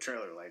I have a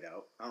trailer light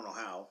out. I don't know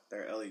how.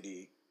 They're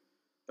LED.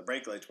 The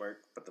brake lights work,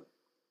 but the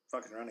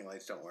fucking running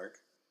lights don't work.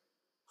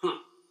 So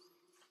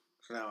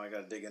now I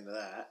got to dig into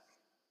that.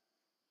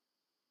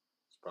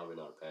 It's probably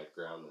not a packed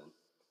ground then.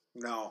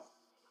 No.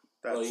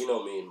 Well, you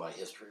know me and my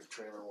history of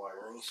trailer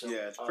wiring, so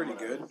yeah, it's pretty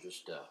good.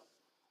 Just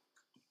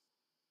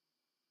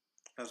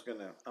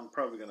I'm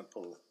probably gonna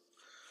pull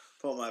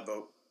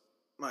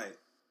my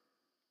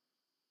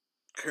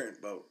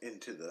current boat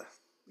into the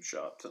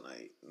shop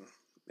tonight and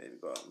maybe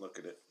go out and look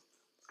at it.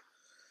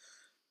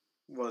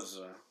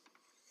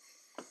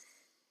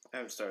 I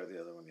haven't started the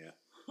other one yet.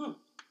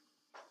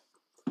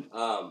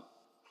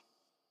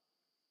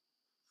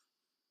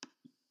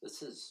 This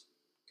has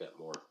got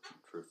more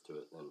truth to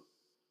it than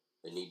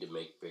they need to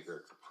make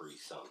bigger Capri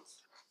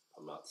Suns.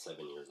 I'm not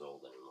 7 years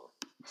old anymore.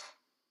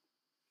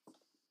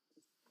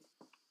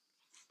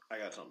 I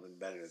got something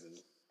better than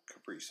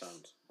Capri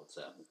Suns. What's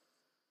that?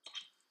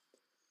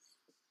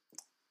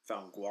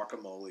 Found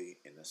guacamole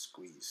in a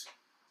squeeze.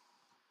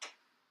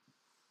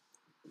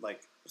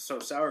 So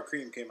Sour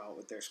Cream came out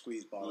with their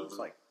squeeze bottles,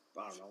 I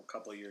don't know, a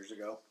couple of years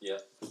ago. Yeah.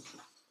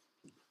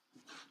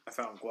 I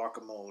found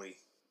guacamole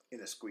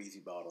in a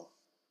squeezy bottle.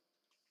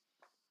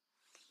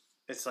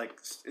 It's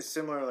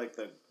similar like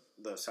the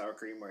sour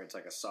cream where it's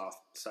like a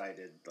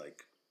soft-sided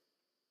like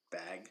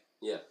bag.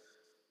 Yeah.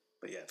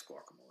 But yeah, it's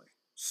guacamole.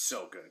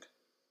 So good.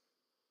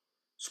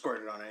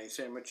 Squirt it on any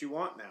sandwich you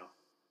want now.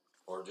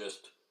 Or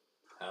just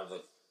have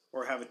a...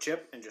 Or have a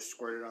chip and just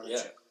squirt it on the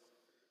chip.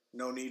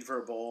 No need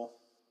for a bowl.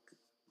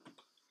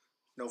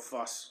 No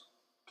fuss.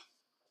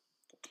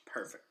 It's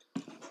perfect.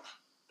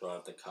 Don't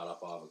have to cut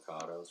up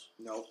avocados.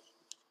 Nope.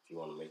 If you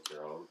want to make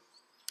your own.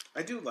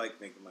 I do like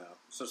making my own.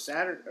 So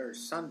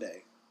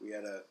Sunday, we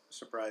had a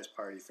surprise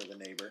party for the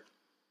neighbor.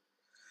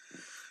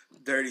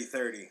 Dirty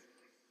 30.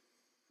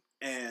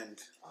 And...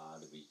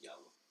 to be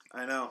young.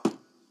 I know.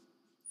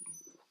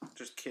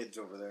 Just kids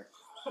over there.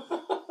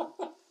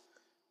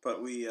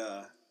 But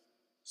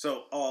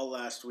so all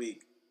last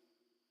week,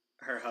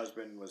 her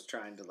husband was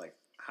trying to,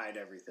 hide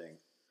everything.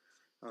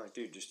 I'm like,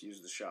 dude, just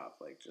use the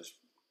shop. Just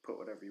put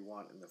whatever you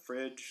want in the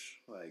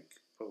fridge.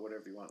 Put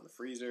whatever you want in the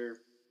freezer.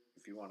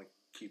 If you want to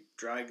keep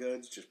dry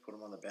goods, just put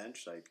them on the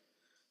bench.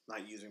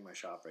 Not using my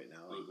shop right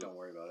now. Don't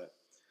worry about it.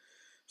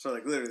 So,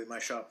 literally, my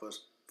shop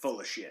was full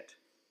of shit.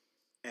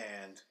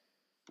 And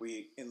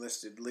we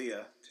enlisted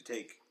Leah to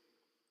take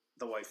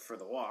the wife for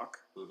the walk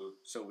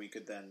so we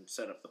could then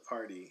set up the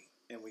party,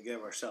 and we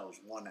gave ourselves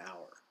 1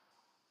 hour.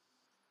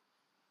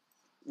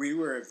 We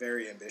were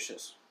very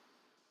ambitious.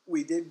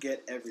 We did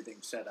get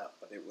everything set up,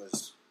 but it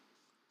was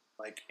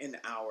an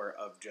hour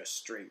of just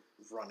straight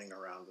running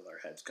around with our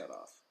heads cut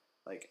off.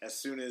 As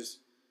soon as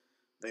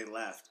they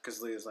left,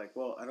 because Leah's like,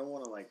 well, I don't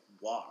want to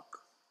walk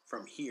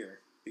from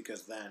here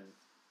because then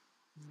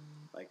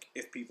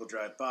if people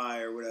drive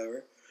by or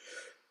whatever.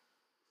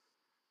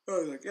 I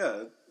was like,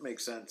 yeah, it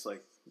makes sense.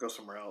 Go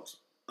somewhere else.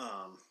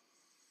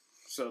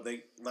 So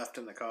they left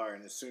in the car,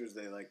 and as soon as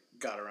they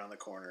got around the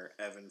corner,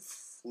 Evan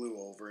flew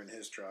over in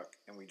his truck,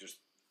 and we just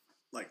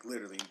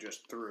literally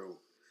just threw.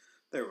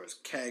 There was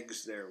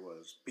kegs, there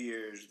was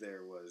beers,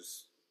 there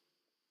was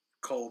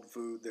cold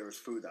food, there was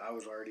food that I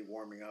was already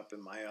warming up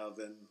in my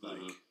oven.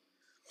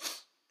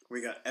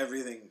 We got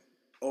everything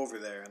over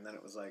there, and then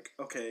it was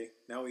okay,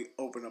 now we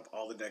open up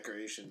all the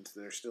decorations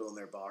that are still in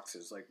their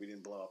boxes. We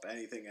didn't blow up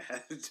anything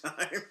ahead of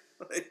time.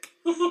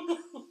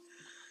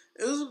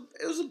 It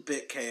was a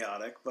bit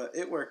chaotic, but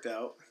it worked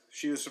out.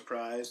 She was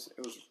surprised.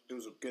 It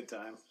was a good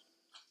time.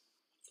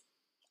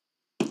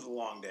 It was a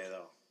long day,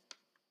 though.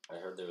 I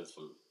heard there was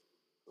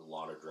a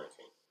lot of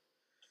drinking.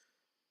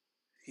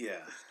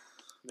 Yeah.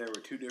 There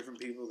were 2 different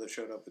people that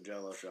showed up with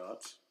Jell-O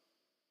shots.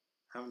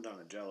 Haven't done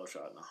a Jell-O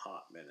shot in a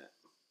hot minute.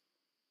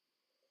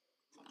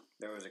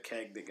 There was a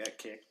keg that got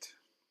kicked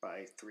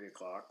by 3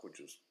 o'clock, which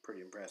was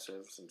pretty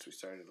impressive since we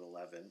started at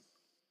 11.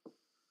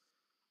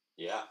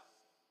 Yeah.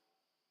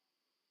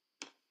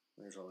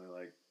 There's only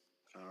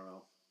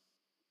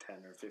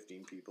 10 or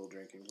 15 people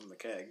drinking from the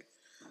keg.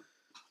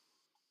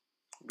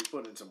 We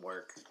put in some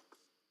work.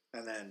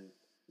 And then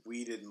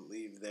we didn't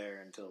leave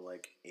there until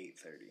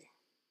 8:30.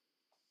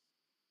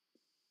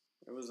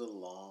 It was a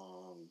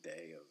long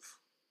day of...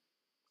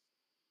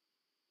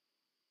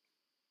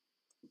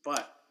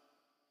 But,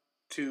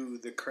 to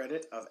the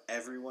credit of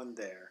everyone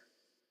there,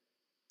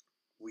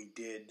 we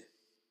did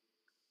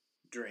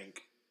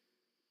drink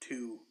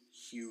 2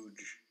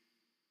 huge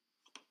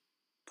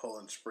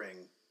Poland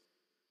Spring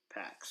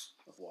packs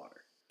of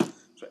water.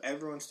 So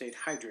everyone stayed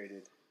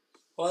hydrated.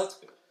 Well, that's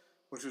good.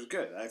 Which was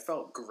good. I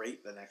felt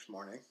great the next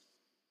morning.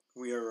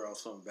 We were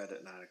also in bed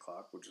at 9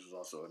 o'clock, which was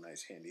also a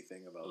nice handy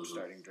thing about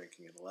starting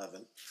drinking at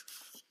 11.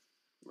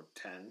 Or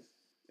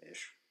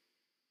 10-ish.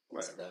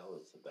 Whatever. That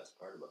was the best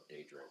part about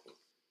day drinking.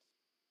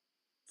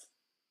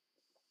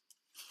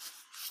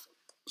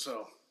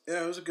 So,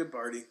 yeah, it was a good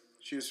party.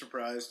 She was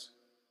surprised.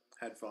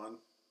 Had fun.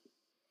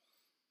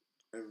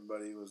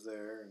 Everybody was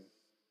there. And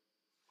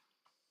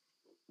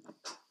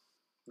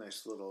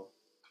nice little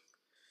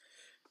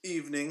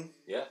evening.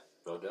 Yeah,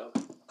 no doubt.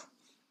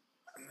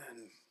 And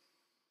then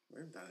we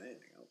haven't done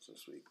anything else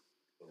this week.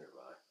 Neither have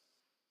I.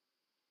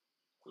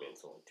 I mean,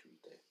 it's only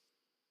Tuesday.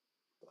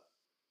 But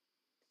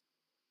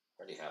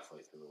already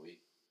halfway through the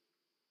week.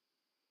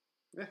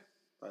 Yeah.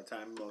 By the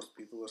time most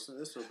people listen to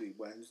this, it'll be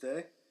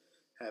Wednesday.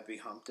 Happy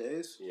hump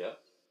days. Yep.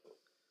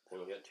 Then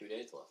we got 2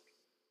 days left.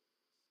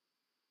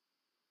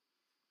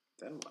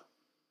 Then what?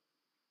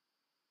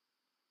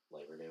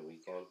 Labor Day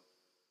weekend.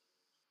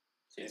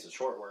 See, it's a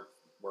short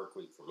work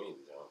week for me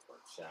because I don't have to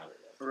work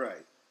Saturday.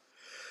 Right.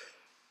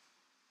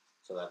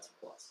 So that's a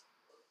plus.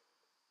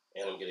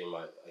 And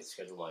I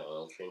scheduled my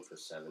oil change for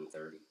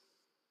 7:30.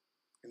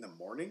 In the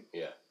morning?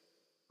 Yeah.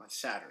 On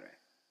Saturday.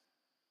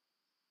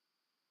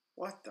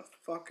 What the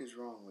fuck is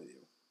wrong with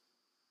you?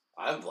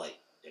 I'm,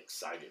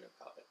 excited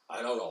about it.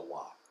 I don't know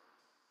why.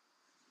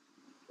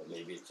 But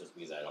maybe it's just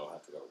because I don't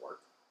have to go to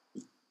work.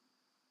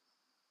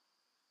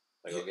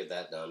 I go get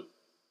that done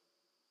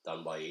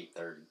by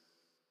 8:30.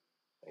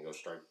 I go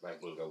start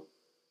back and go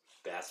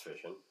bass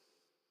fishing.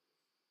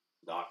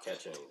 Not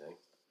catch anything.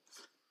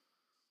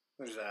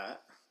 There's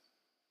that.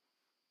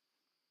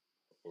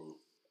 And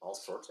all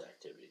sorts of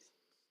activities.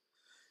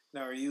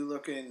 Now, are you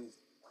looking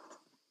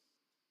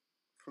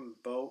from the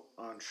boat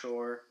on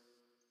shore?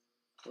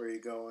 Where are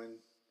you going?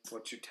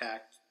 What's your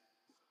tact?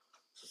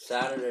 So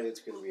Saturday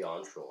it's going to be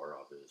on shore,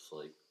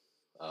 obviously.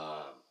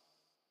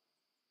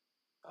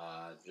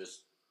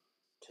 Just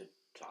to,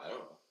 I don't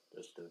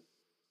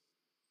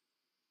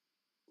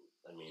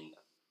know,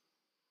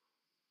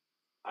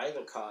 I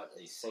haven't caught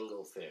a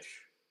single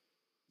fish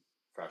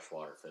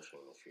freshwater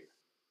fishing this year.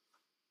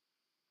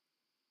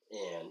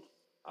 And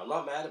I'm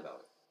not mad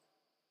about it.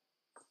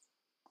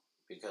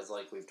 Because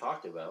like we've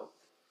talked about,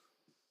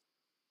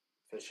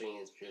 fishing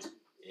is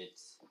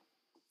it's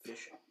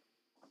fishing.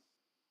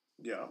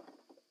 Yeah.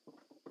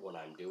 When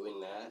I'm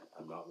doing that,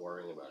 I'm not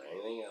worrying about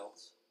anything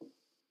else.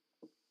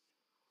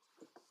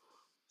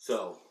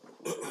 So,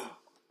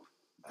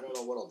 I don't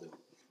know what I'll do.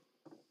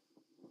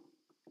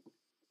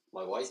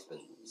 My wife's been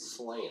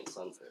slaying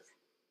sunfish.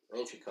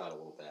 And she caught a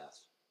little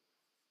bass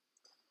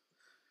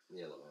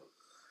the other night.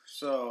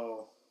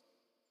 So,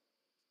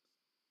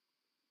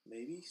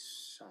 maybe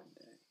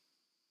Sunday.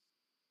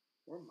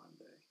 Or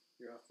Monday.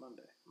 You're off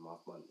Monday. I'm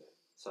off Monday.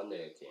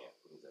 Sunday I can't.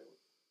 Because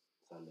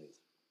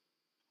Sundays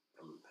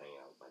I'm hanging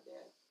out with my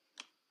dad.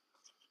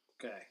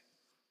 Okay.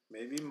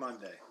 Maybe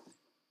Monday.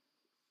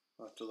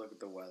 I'll have to look at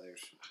the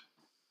weathers.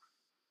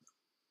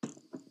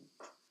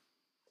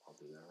 I'll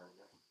do that right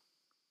now.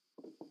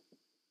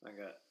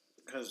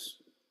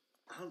 Because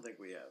I don't think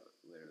we have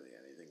literally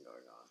anything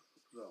going on.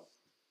 So,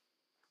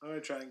 I'm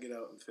going to try and get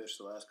out and fish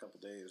the last couple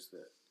days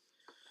that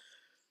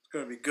it's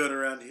going to be good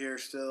around here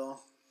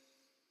still.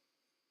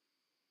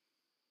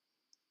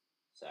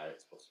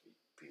 Saturday's supposed to be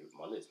beautiful.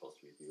 Monday's supposed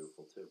to be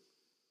beautiful too.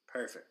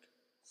 Perfect.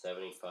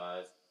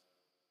 75.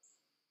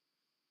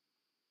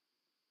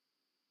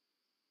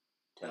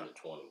 10 to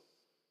 20.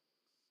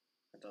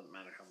 It doesn't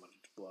matter how much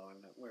it's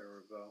blowing,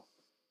 wherever we go.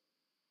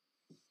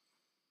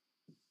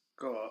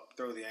 Go up,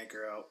 throw the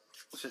anchor out,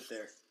 sit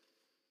there,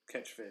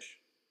 catch fish.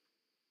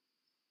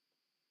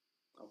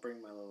 I'll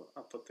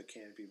put the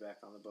canopy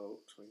back on the boat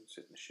so we can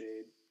sit in the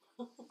shade.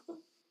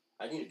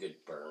 I need a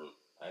good burn.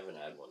 I haven't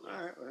had one yet.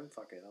 Alright, well then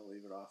fuck it, I'll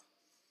leave it off.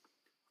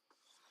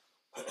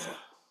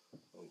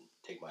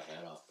 Take my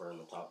hat off, burn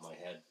the top of my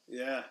head.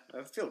 Yeah,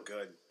 I feel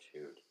good.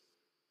 Dude.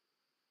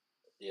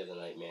 The other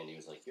night, Mandy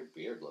was like, your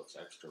beard looks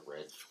extra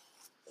red.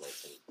 And I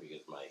said,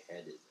 because my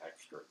head is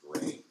extra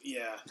gray.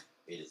 Yeah.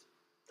 It is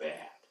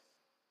bad.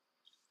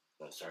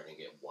 And I'm starting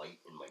to get white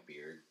in my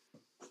beard.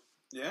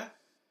 Yeah,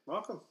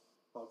 welcome.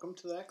 Welcome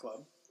to that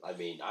club. I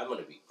mean, I'm going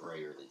to be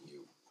grayer than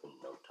you in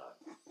no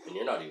time. And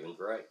you're not even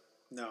gray.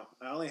 No,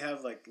 I only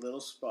have like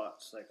little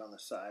spots like on the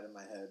side of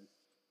my head.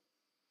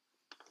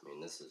 I mean,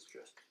 this is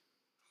just...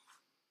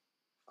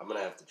 I'm going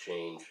to have to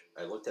change.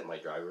 I looked at my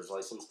driver's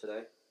license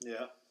today.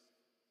 Yeah.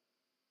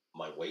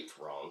 My weight's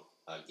wrong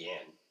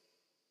again,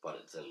 but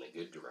it's in the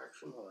good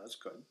direction. Oh, that's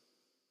good.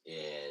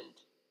 And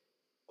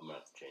I'm going to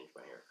have to change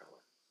my hair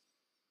color.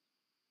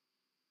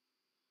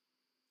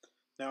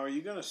 Now, are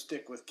you going to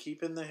stick with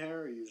keeping the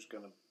hair, or are you just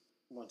going to,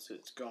 once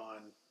it's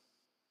gone,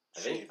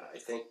 I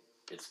think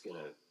it's going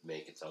to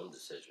make its own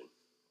decision,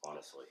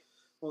 honestly.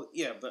 Well,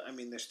 yeah, but I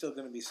mean, there's still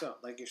going to be some,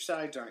 like your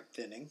sides aren't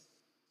thinning.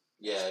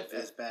 Yeah.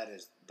 As bad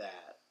as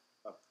that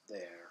up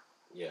there.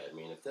 Yeah, I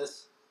mean, if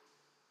this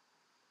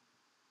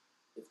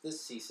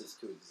ceases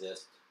to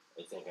exist,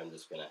 I think I'm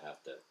just going to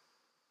have to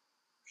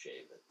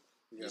shave it.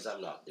 Because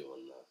I'm not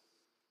doing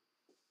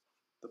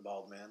the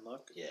bald man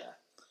look. Yeah.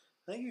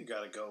 I think you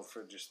got to go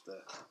for just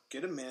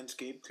get a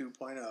Manscaped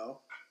 2.0.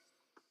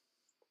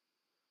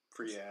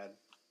 Free ad.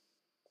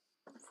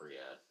 Free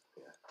ad,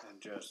 yeah.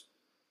 And just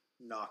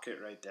knock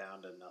it right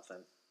down to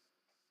nothing.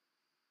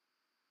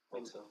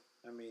 Think so?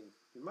 I mean,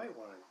 you might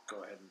want to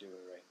go ahead and do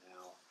it right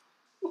now.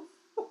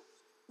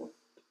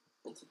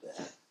 It's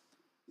bad.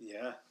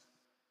 Yeah.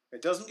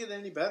 It doesn't get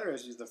any better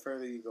the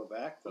further you go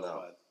back, though,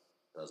 No,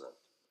 doesn't.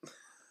 I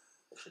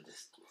should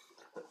just...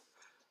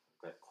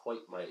 got quite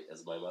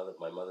as my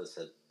mother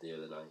said the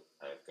other night,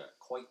 I've got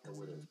quite the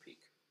widow's peak.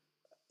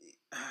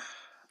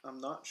 I'm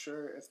not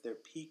sure if they're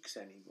peaks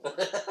anymore.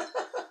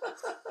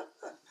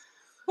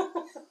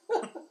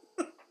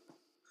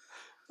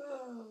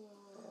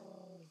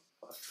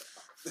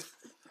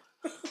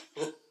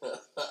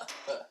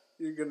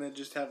 gonna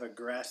just have a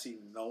grassy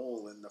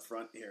knoll in the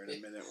front here in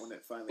a minute when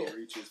it finally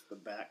reaches the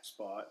back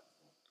spot.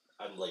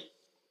 I'm like,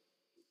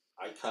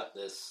 I cut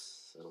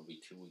this, it'll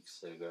be 2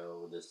 weeks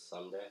ago this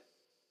Sunday,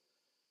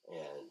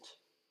 and...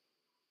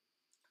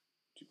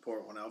 Did you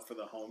pour one out for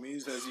the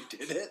homies as you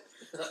did it?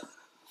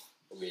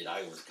 I mean,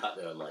 I was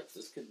cutting it, I'm like,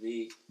 this could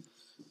be...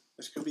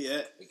 This could be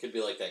it. It could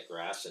be like that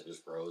grass that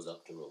just grows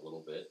up to a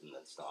little bit and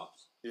then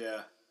stops.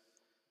 Yeah.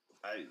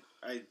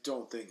 I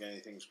don't think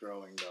anything's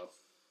growing, though.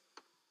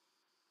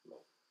 No.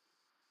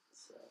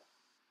 It's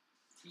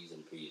T's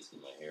and P's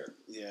in my hair.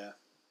 Yeah.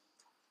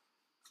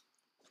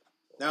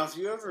 Now, if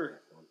you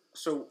ever...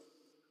 So,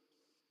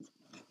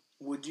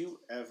 would you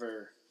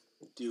ever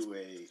do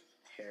a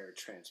hair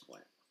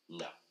transplant?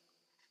 No.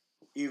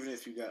 Even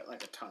if you got,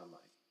 like, a ton of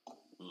money?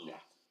 No.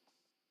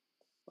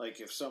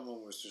 Like, if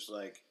someone was just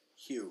like,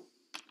 Hugh,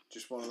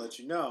 just want to let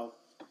you know,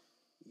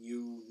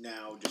 you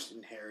now just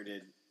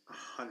inherited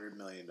 $100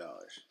 million.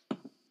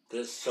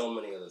 There's so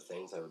many other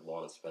things I would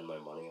want to spend my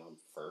money on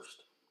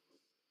first,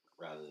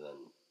 rather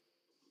than...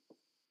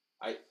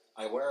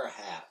 I wear a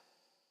hat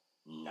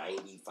 95%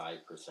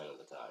 of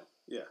the time.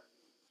 Yeah.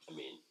 I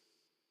mean...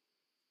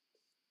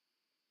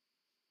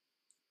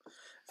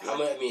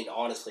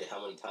 honestly,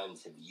 how many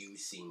times have you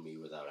seen me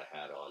without a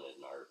hat on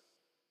in our,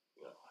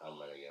 how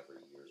many ever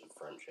years of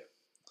friendship?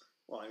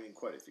 Well, I mean,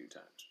 quite a few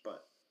times,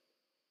 but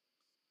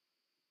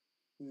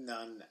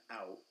none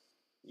out.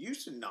 You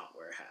used to not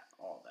wear a hat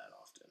all that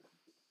often.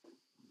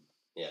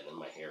 Yeah, then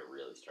my hair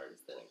really started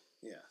thinning.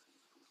 Yeah.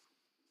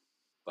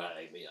 But,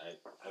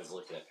 I was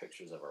looking at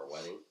pictures of our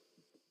wedding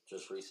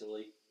just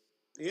recently.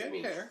 Yeah,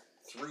 hair.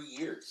 3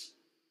 years.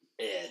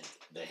 And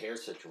the hair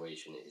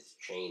situation has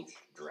changed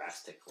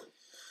drastically.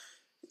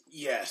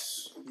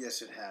 Yes.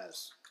 Yes, it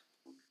has.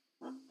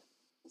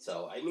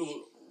 So,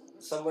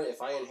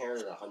 if I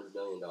inherited $100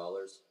 million,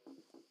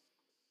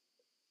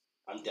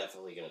 I'm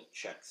definitely going to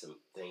check some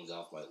things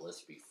off my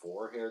list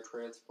before hair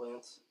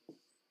transplants.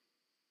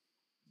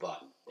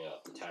 But,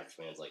 if the tax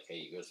man's like, hey,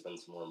 you going to spend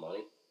some more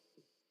money?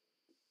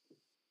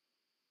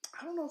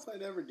 I don't know if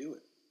I'd ever do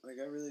it. Like,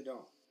 I really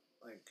don't.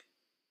 Like...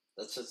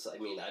 That's just, I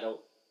don't...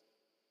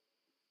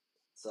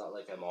 It's not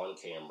like I'm on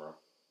camera.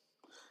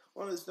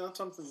 Well, it's not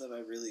something that I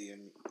really,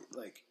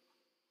 like...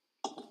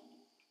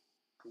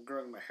 I'm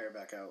growing my hair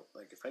back out.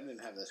 Like, if I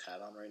didn't have this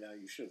hat on right now,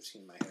 you should have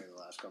seen my hair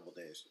the last couple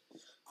days.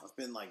 I've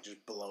been, like,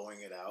 just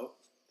blowing it out.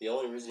 The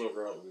only reason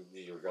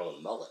you're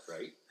going mullet,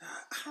 right?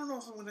 I don't know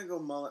if I'm going to go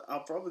mullet.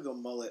 I'll probably go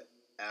mullet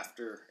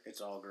after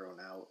it's all grown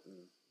out, and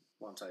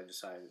once I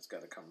decide it's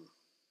got to come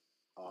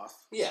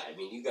off. Yeah,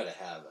 you got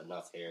to have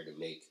enough hair to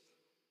make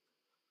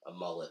a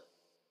mullet.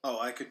 Oh,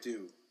 I could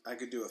do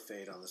a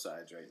fade on the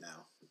sides right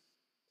now.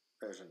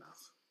 There's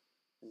enough.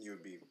 And you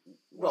would be...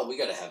 Well, we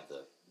got to have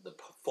the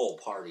full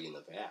party in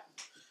the back.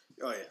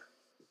 Oh, yeah.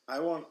 I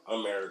want...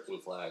 American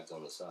flags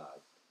on the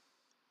side.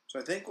 So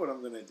I think what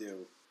I'm going to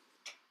do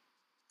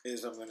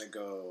is I'm going to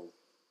go...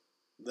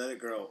 Let it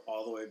grow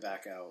all the way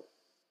back out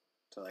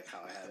to, like, how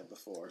I had it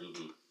before.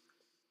 Mm-hmm.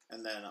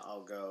 And then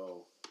I'll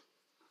go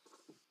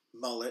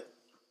mullet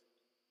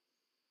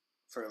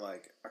for,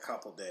 like, a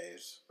couple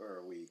days or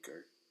a week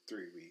or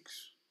 3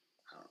 weeks.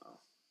 I don't know.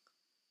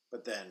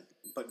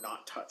 But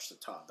not touch the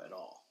top at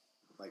all.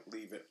 Like,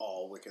 leave it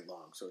all wicked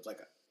long. So it's like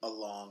a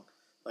long,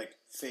 like,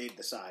 fade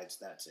the sides,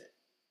 that's it.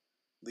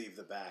 Leave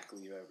the back,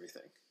 leave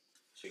everything.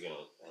 So you're going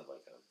to have,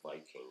 like, a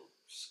Viking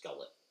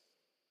skullet.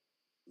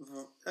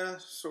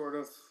 Sort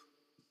of.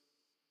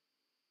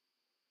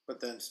 But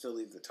then still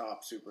leave the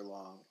top super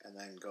long, and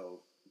then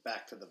go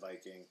back to the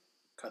Viking,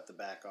 cut the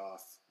back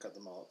off, cut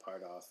the mullet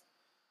part off,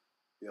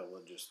 be able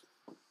to just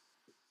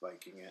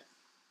Viking it.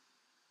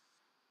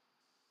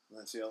 And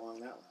then see how long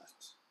that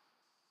lasts.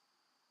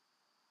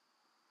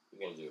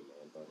 You're going to do a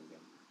man bun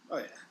again. Oh,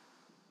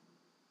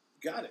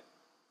 yeah. Got it.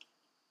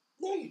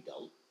 No, you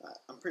don't.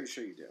 I'm pretty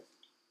sure you do.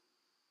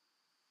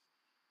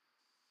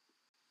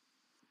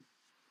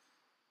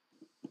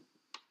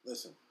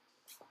 Listen,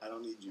 I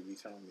don't need you to be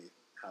telling me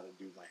how to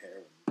do my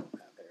hair when you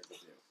don't have hair to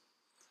do.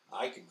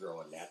 I could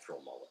grow a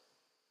natural mullet.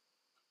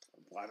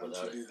 Why don't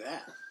you do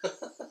that?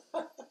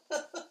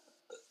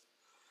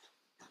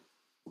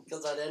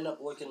 Because I'd end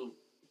up looking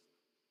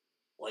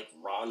like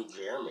Ron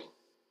Jeremy.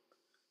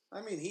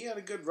 I mean, he had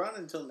a good run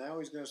until now.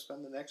 He's going to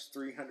spend the next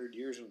 300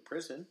 years in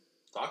prison.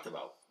 Talked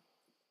about.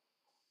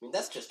 I mean,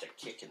 that's just a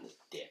kick in the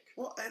dick.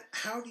 Well, and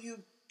how do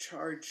you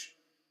charge...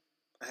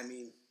 I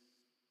mean...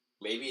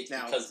 Maybe it's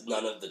because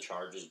none of the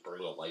charges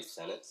bring a life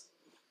sentence,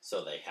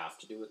 so they have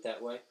to do it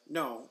that way?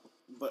 No,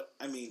 but,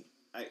 I mean,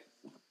 that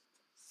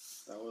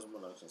wasn't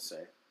what I was going to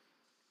say.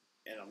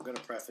 And I'm going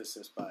to preface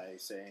this by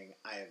saying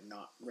I have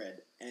not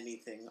read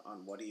anything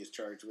on what he is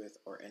charged with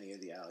or any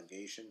of the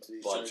allegations that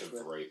he's charged with.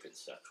 Bunch of rape and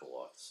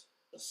sexual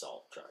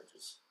assault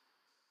charges.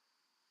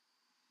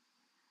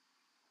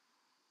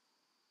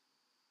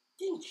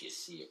 Didn't you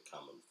see it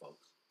coming,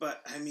 folks?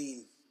 But, I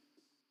mean,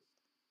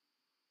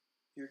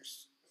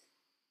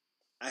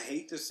 I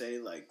hate to say,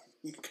 like,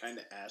 you kind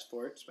of asked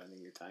for it, spending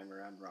your time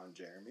around Ron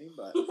Jeremy,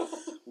 but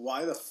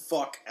why the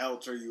fuck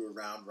else are you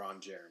around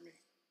Ron Jeremy?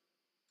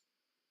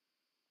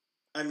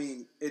 I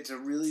mean, it's a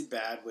really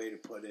bad way to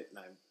put it, and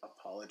I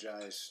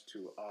apologize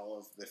to all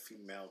of the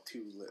female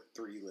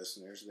 3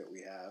 listeners that we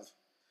have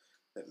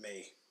that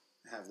may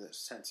have this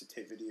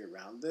sensitivity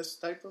around this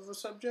type of a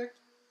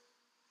subject.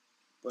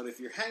 But if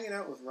you're hanging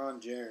out with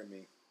Ron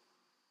Jeremy,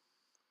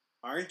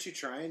 aren't you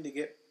trying to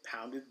get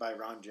pounded by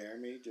Ron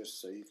Jeremy just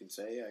so you can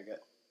say,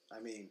 I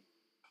mean,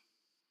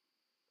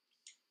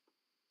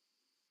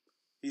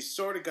 he's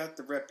sort of got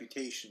the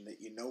reputation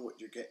that you know what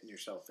you're getting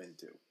yourself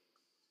into.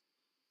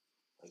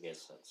 I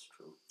guess that's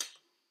true.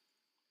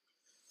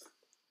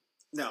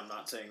 Now, I'm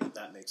not saying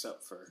that makes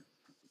up for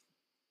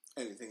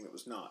anything that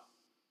was not,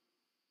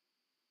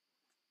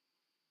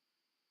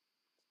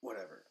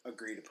 whatever,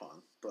 agreed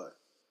upon,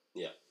 but...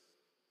 Yeah.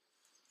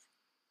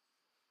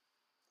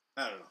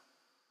 I don't know.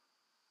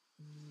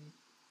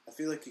 I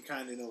feel like you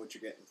kind of know what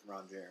you're getting from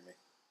Ron Jeremy.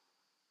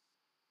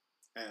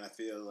 And I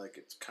feel like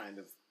it's kind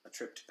of a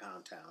trip to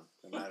Pound Town,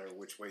 no matter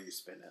which way you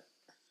spin it.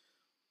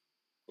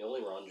 The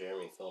only Ron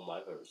Jeremy film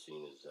I've ever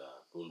seen is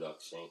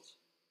Boondock Saints.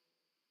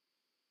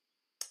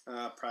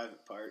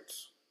 Private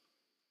Parts.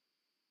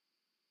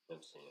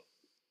 Never seen it.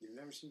 You've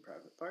never seen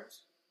Private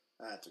Parts?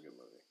 That's a good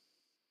movie.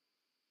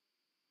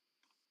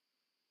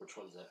 Which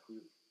one's that?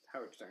 Who?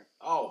 Howard Stern.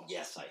 Oh,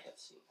 yes, I have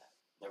seen that.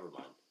 Never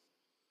mind.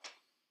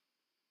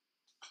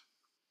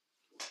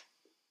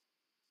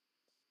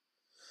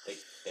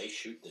 They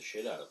shoot the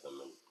shit out of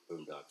them in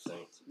Boondock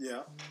Saints.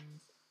 Yeah.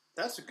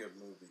 That's a good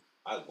movie.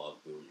 I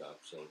love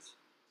Boondock Saints.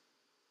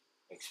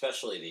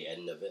 Especially the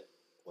end of it,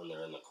 when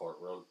they're in the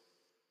courtroom.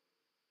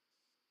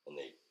 And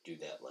they do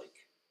that,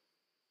 like,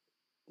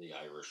 the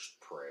Irish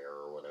prayer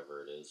or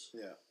whatever it is.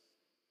 Yeah.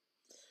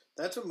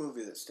 That's a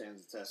movie that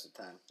stands the test of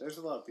time. There's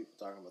a lot of people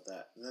talking about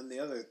that. And then the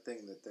other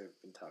thing that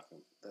they've been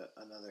talking about,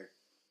 another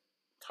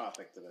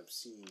topic that I've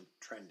seen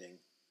trending,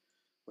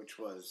 which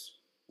was,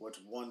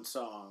 what's one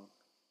song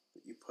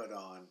that you put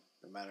on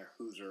no matter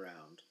who's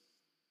around?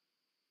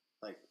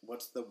 Like,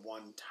 what's the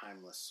one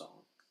timeless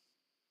song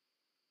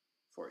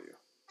for you?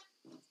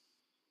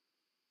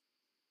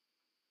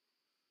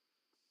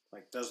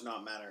 Like, does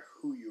not matter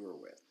who you were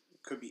with.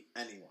 It could be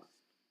anyone.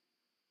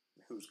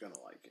 Who's going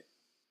to like it?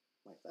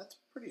 Like, that's a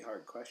pretty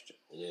hard question.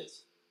 It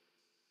is.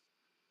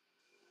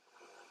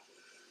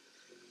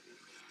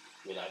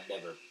 I mean, I've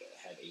never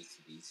had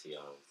AC/DC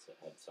on, so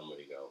had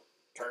somebody go,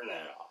 turn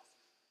that off.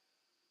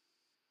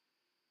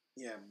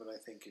 Yeah, but I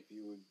think if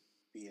you would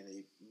be in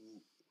a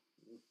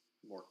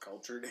more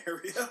cultured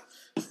area,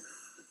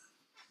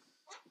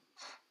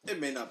 it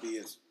may not be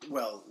as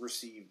well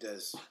received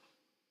as...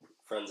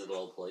 Friends in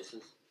Low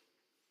Places?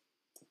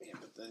 Yeah,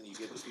 but then you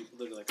get the people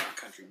that are like, oh,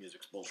 country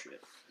music's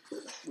bullshit.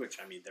 Which,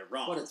 I mean, they're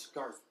wrong. But it's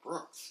Garth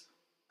Brooks.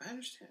 I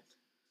understand.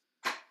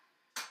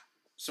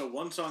 So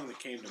one song that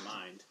came to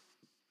mind,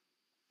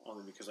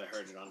 only because I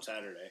heard it on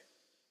Saturday,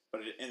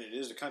 and it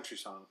is a country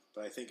song,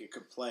 but I think it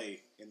could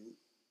play in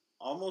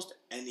almost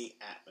any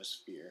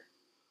atmosphere,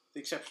 with the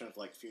exception of,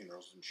 like,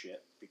 funerals and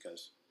shit,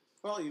 because,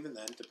 well, even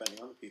then,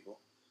 depending on the people,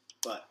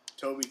 but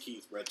Toby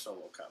Keith, Red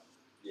Solo Cup.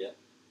 Yeah.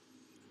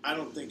 I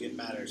don't think it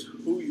matters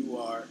who you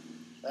are.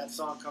 That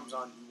song comes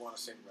on, you want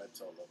to sing Red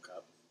Solo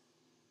Cup.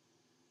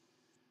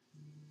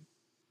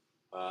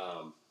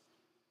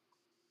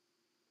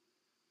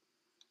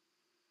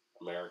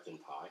 American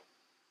Pie.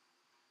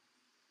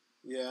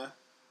 Yeah.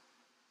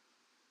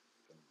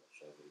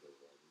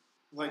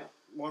 Like,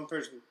 one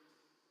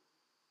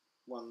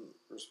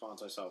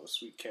response I saw was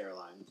Sweet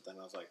Caroline, but then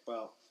I was like,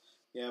 well,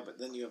 yeah, but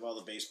then you have all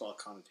the baseball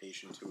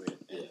connotation to it,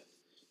 and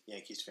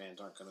Yankees fans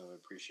aren't going to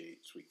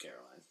appreciate Sweet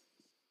Caroline.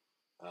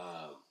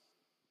 I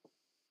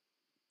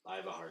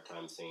have a hard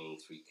time singing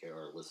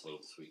or listening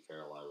to Sweet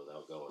Caroline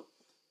without going,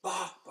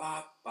 bah,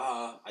 bah,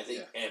 bah. I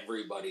think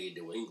everybody in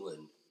New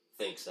England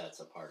thinks that's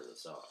a part of the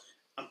song.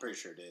 I'm pretty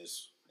sure it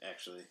is,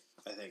 actually.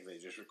 I think they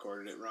just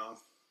recorded it wrong.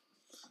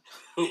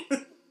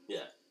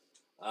 Yeah.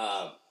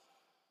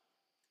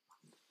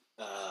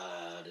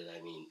 Did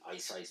I mean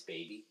Ice Ice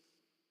Baby?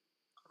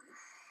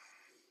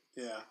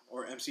 Yeah,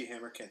 or MC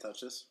Hammer, Can't Touch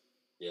This.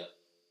 Yeah.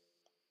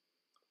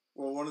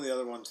 Well, one of the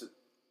other ones that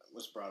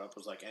was brought up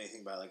was like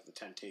anything by like the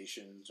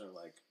Temptations or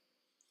like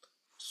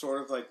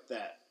sort of like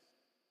that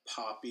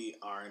poppy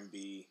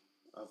R&B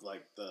of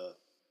like the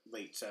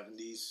late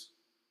 70s.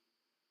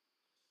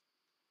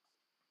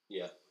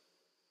 Yeah.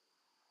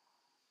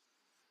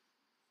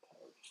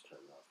 Power just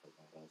turned off for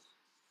my house.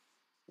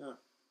 Yeah,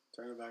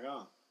 turn it back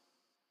on.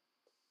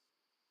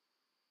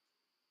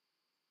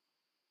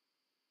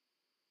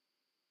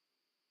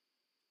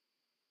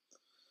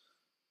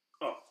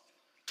 Oh.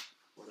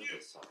 What is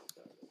this song?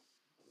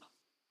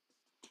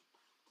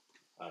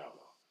 I don't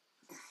know.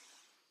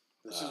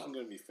 This isn't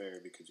going to be fair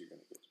because you're going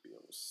to get to be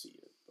able to see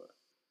it, but...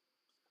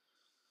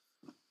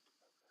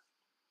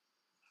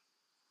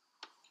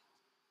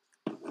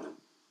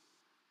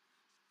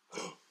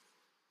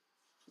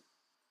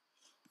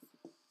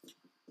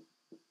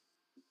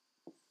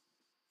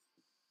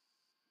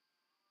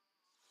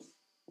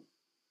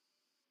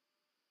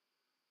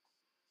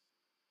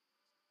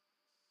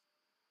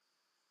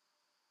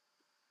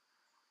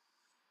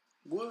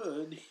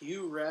 Would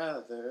you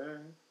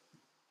rather...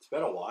 It's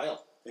been a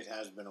while. It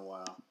has been a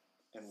while.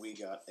 And we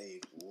got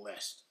a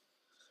list.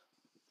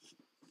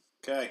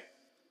 Okay.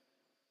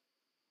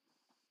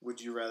 Would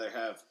you rather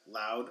have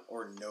loud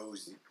or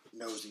nosy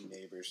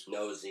neighbors?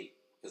 Nosy,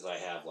 because I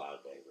have loud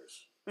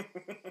neighbors.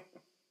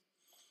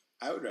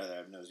 I would rather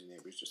have nosy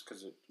neighbors just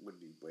because it would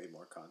be way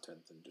more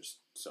content than just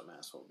some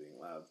asshole being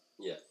loud.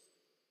 Yeah.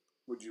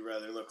 Would you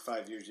rather look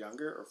 5 years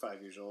younger or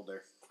 5 years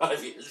older?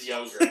 5 years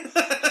younger.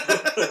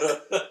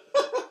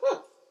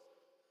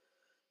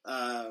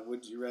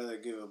 Would you rather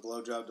give a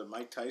blowjob to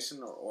Mike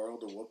Tyson or oral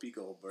to Whoopi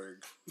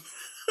Goldberg?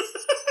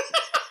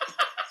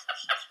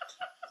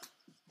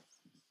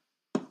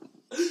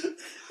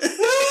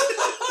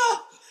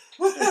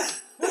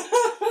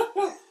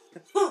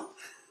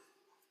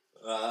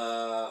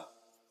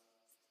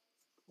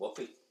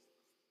 Whoopi.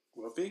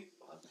 Whoopi?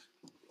 I've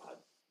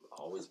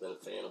always been a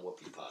fan of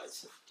whoopie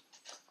pies.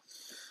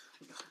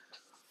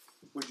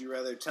 Would you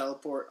rather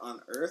teleport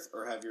on Earth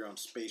or have your own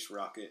space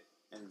rocket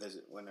and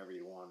visit whenever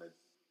you wanted?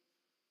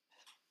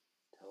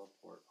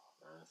 Teleport on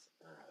Earth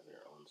or have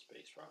your own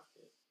space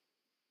rocket?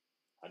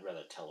 I'd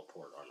rather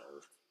teleport on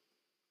Earth.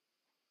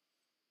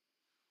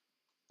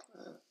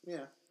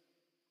 Yeah.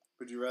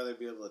 Would you rather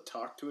be able to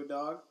talk to a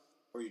dog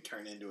or you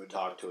turn into a dog?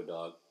 Talk to a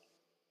dog.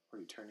 Or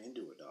you turn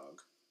into a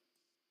dog?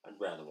 I'd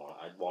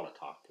want to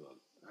talk to him.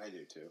 I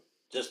do too.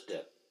 Just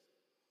to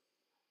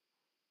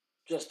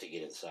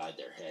get inside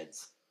their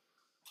heads.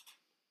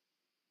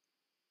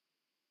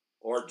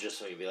 Or just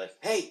so you'd be like,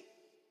 hey,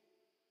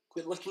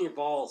 quit licking your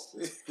balls.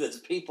 There's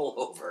people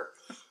over.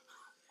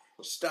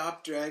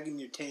 Stop dragging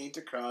your taint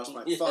across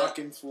my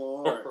fucking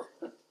floor.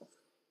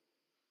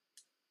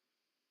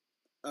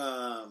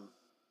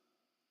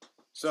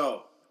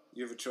 So,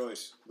 you have a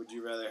choice. Would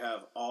you rather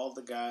have all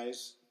the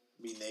guys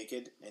be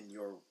naked and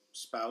your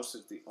spouse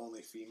is the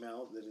only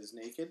female that is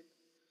naked?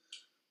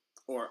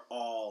 Or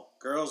all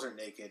girls are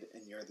naked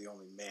and you're the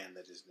only man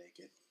that is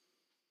naked?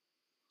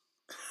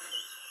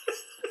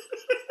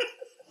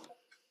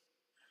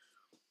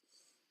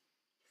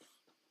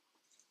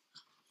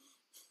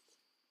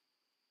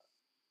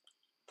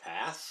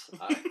 Pass?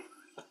 I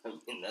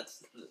mean,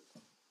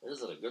 there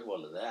isn't a good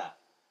one to that.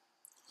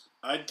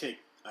 I'd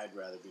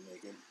rather be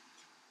naked.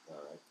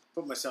 Alright.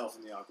 Put myself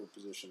in the awkward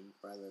position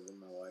rather than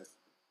my wife.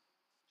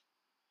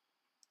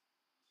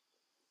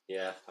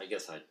 Yeah, I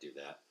guess I'd do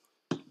that.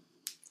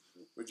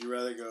 Would you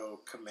rather go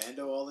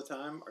commando all the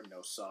time or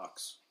no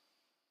socks?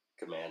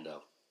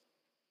 Commando.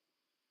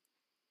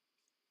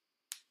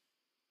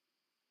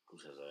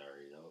 Because I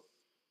already know.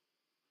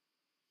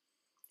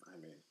 I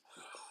mean,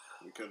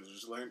 we could have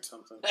just learned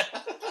something.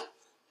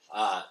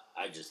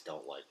 I just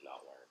don't like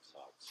not wearing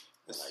socks.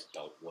 And I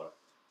don't want...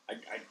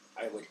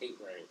 I would hate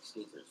wearing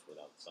sneakers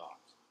without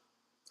socks.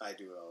 I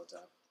do it all the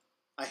time.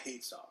 I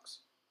hate socks.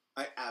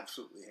 I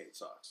absolutely hate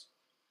socks.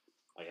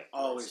 I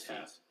always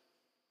have.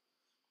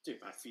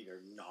 Dude, my feet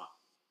are not...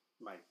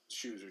 My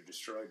shoes are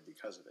destroyed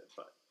because of it,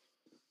 but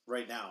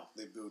right now,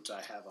 the boots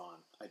I have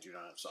on, I do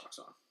not have socks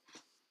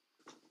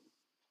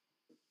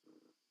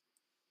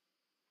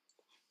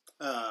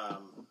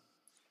on.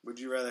 Would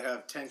you rather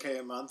have $10K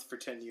a month for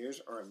 10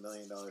 years or $1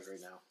 million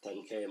right now?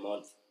 $10K a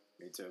month.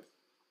 Me too.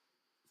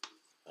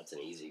 That's an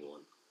easy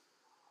one.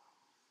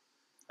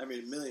 I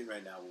mean, $1 million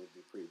right now would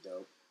be pretty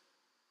dope.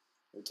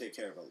 It would take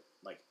care of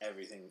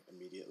everything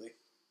immediately.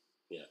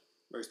 Yeah.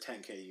 Whereas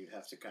 10K, you'd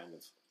have to kind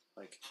of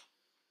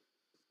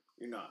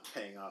you're not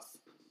paying off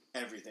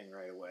everything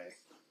right away.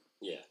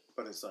 Yeah.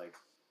 But it's like,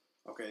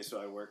 okay, so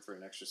I work for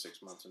an extra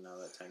 6 months, and now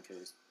that 10K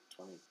is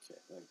 20K,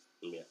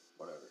 yeah,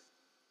 whatever.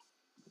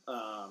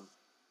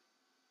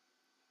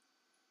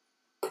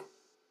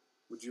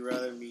 Would you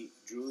rather meet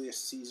Julius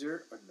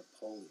Caesar or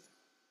Napoleon?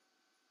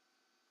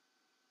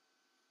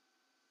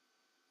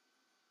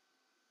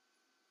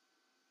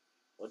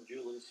 What did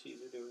Julius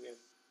Caesar do again?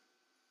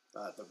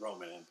 The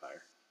Roman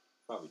Empire.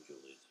 Probably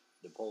Julius.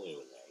 Napoleon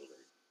was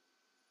angry.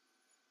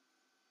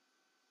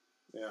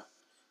 Yeah.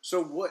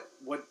 So what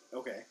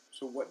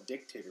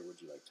dictator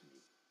would you like to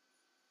meet?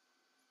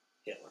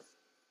 Hitler.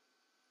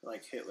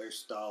 Like Hitler,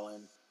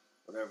 Stalin,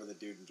 whatever the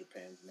dude in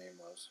Japan's name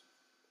was.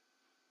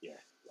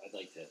 Yeah, I'd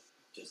like to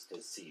just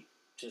to see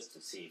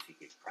if you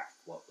could crack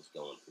what was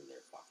going through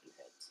their fucking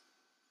heads.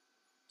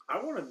 I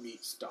want to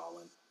meet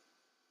Stalin.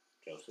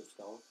 Joseph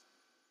Stalin?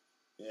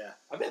 Yeah.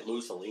 I bet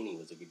Mussolini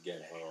was a good guy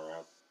to hang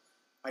around.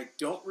 I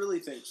don't really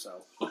think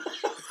so.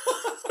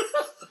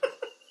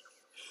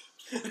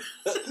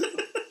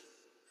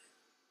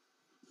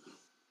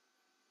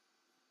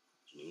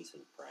 James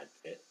and Brad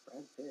Pitt.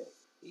 Brad Pitt.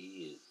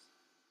 He is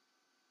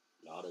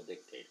not a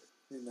dictator.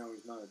 No,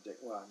 he's not a dick.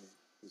 Well, I mean,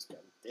 he's got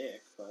a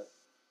dick, but...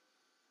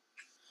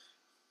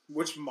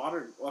 what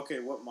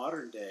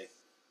modern day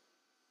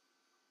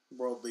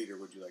world leader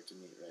would you like to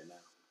meet right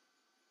now?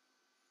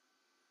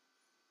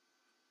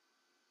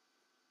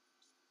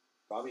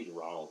 Probably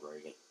Ronald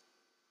Reagan.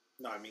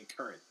 No, I mean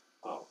current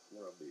world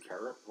leader.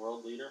 Current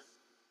world leader?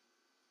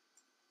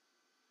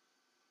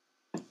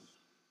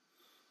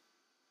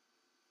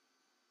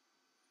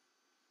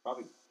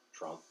 Probably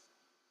Trump.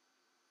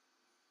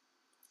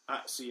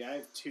 See, I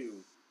have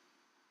two.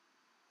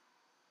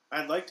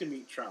 I'd like to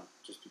meet Trump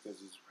just because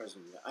he's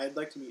president. I'd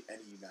like to meet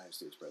any United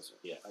States president.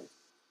 Yeah.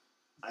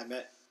 I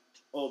met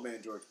old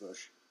man George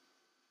Bush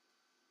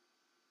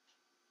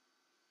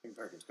in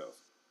Perkins Cove.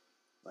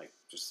 Like,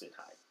 just sit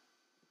high.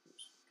 He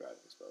was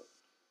driving his boat.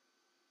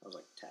 I was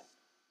like 10.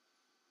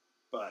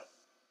 But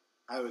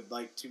I would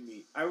like to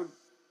meet... I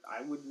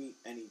would meet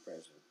any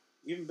president.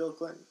 Even Bill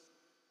Clinton.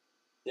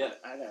 Yeah.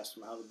 I'd ask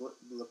him how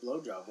the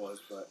blowjob was,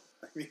 but,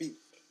 I mean,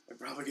 I'd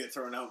probably get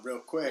thrown out real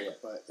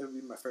quick, but it would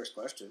be my first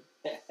question.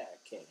 I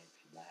can't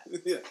answer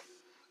that. Yeah.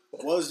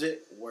 Was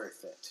it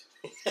worth it?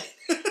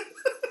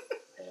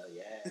 Hell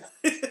yeah.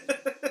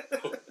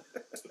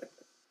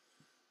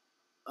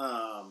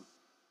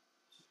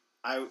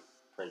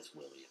 Prince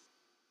William.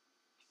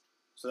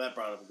 So that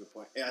brought up a good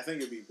point. Yeah, I think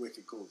it'd be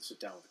wicked cool to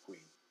sit down with the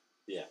Queen.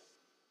 Yeah.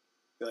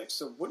 Be like,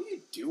 so what do you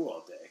do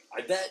all day?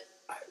 I bet,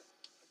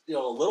 a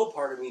little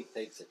part of me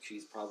thinks that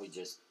she's probably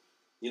just,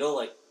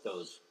 like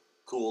those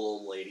cool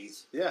old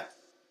ladies. Yeah.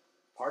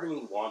 Part of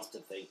me wants to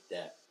think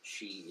that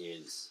she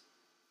is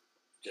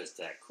just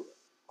that cool.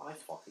 I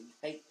fucking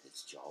hate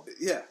this job.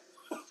 Yeah.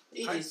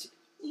 It is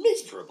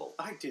miserable.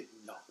 I did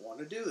not want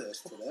to do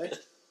this today.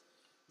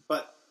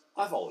 But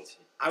I've always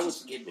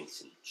just give me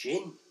some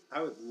gin.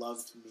 I would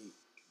love to meet.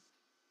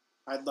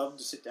 I'd love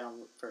to sit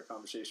down for a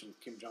conversation with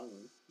Kim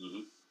Jong-un.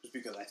 Mm-hmm. Just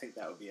because I think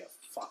that would be a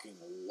fucking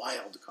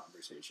wild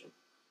conversation.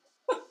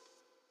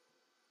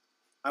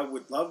 I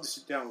would love to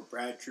sit down with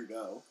Brad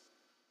Trudeau,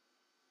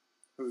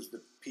 who's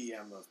the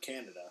PM of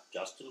Canada.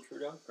 Justin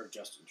Trudeau? Or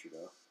Justin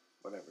Trudeau.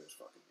 Whatever his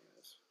fucking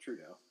name is.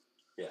 Trudeau.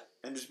 Yeah.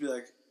 And just be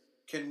like,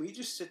 can we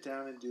just sit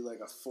down and do like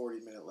a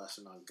 40-minute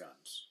lesson on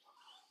guns?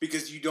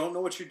 Because you don't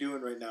know what you're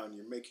doing right now and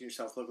you're making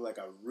yourself look like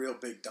a real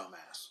big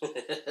dumbass.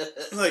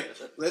 Like,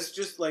 let's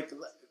just, like,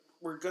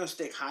 we're going to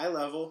stay high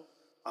level.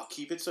 I'll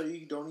keep it so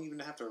you don't even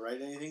have to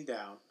write anything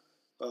down.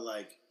 But,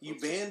 like, you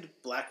banned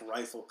Black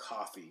Rifle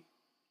Coffee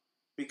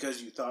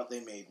because you thought they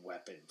made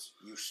weapons.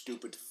 You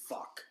stupid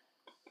fuck.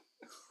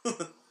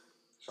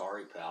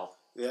 Sorry, pal.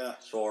 Yeah.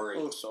 Sorry.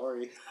 Oh,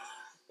 sorry.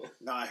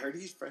 No, I heard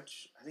he's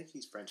French. I think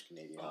he's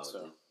French-Canadian,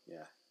 so,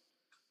 yeah.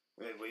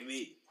 Wait, what do you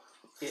mean?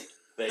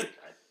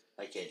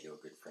 I can't do a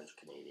good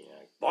French-Canadian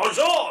accent.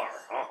 Bonjour!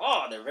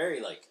 Ha-ha! They're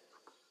very, like...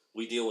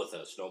 We deal with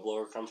a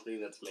snowblower company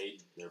that's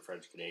made... They're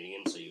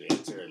French-Canadian, so you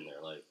answer and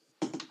they're like...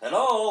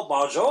 Hello,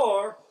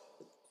 bonjour!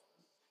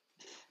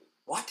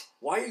 What?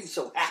 Why are you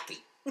so happy?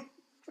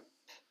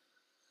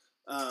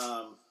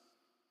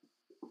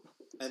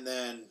 And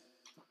then...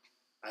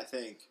 I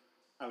think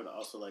I would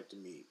also like to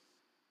meet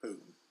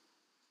Putin.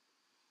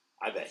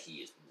 I bet he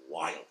is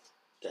wild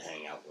to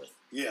hang out with.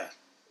 Yeah.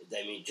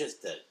 I mean,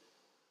 just the...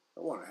 I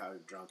wonder how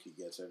drunk he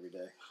gets every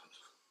day.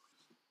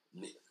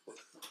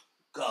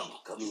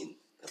 Come in.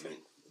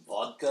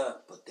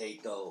 Vodka,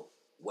 potato,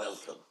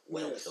 welcome.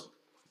 Yes.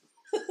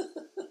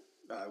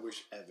 I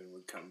wish Evan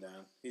would come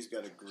down. He's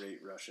got a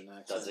great Russian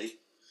accent. Does he?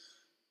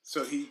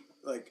 So he,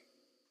 like,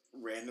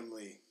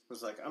 randomly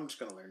was like, I'm just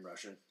going to learn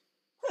Russian.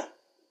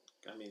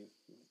 I mean,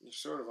 you're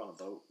sort of on a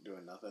boat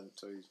doing nothing,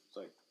 so he's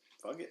like,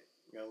 fuck it,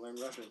 you gotta learn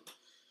Russian.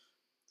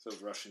 So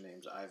his Russian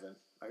name's Ivan.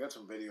 I got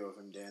some video of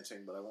him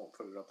dancing, but I won't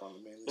put it up on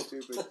the Mainly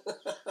Stupid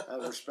out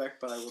of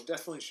respect, but I will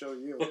definitely show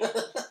you.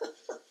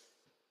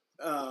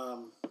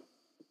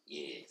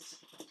 Yes.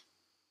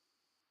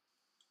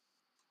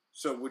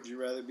 So would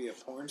you rather be a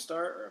porn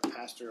star or a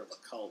pastor of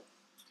a cult?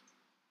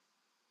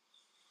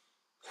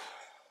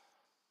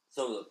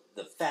 So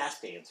the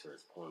fast answer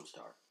is porn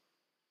star.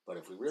 But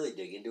if we really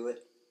dig into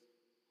it,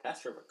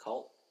 pastor of a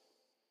cult,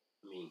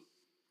 I mean,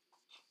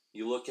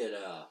 you look at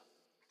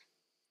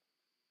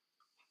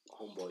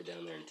homeboy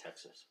down there in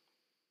Texas.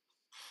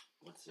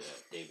 What's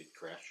David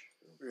Koresh?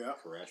 Yeah.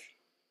 Koresh.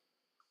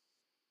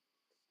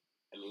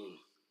 I mean,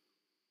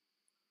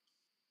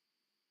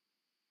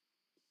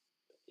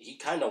 he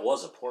kind of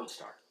was a porn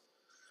star.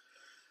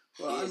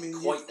 Well, I mean,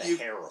 quite the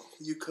harem.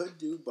 You could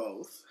do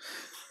both.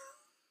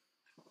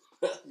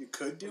 You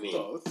could do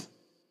both.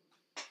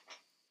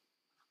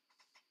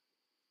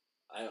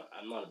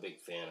 I'm not a big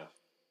fan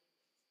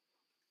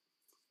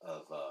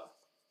of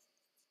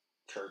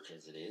church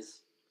as it is.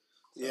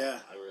 So yeah.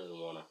 I really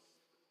want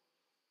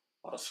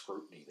a lot of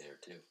scrutiny there,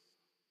 too.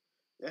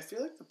 Yeah, I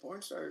feel like the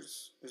porn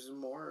stars is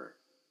more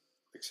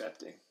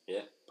accepting.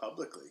 Yeah.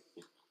 Publicly.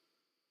 Yeah.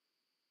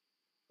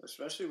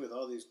 Especially with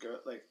all these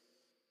girls, like,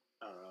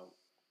 I don't know,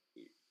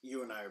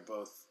 you and I are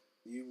both,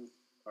 you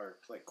are,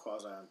 like,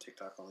 quasi on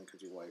TikTok only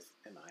because your wife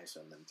and I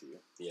send them to you.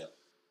 Yeah.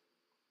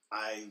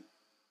 I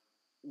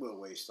will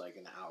waste, like,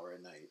 an hour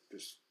a night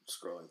just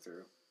scrolling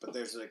through. But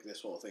there's, like,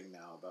 this whole thing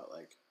now about,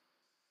 like,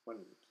 when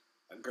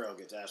a girl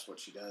gets asked what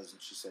she does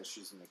and she says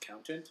she's an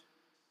accountant,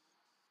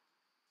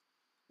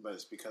 but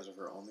it's because of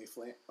her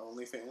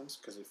OnlyFans,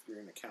 because if you're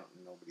an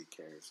accountant, nobody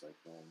cares. Like,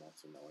 no one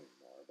wants to know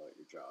anymore about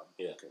your job.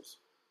 Yeah.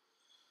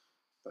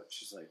 But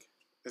she's like,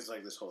 it's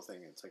like this whole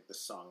thing, it's like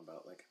this song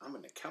about, like, I'm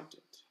an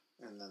accountant.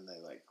 And then they,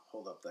 like,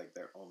 hold up, like,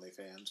 their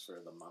OnlyFans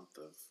for the month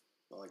of,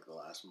 like, the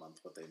last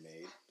month, what they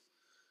made.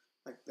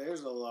 Like,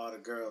 there's a lot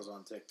of girls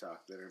on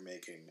TikTok that are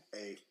making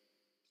a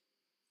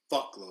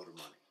fuckload of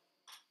money.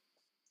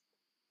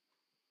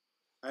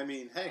 I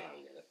mean, hey. I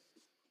don't get it.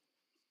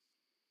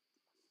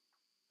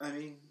 I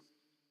mean,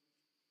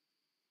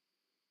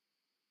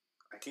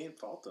 I can't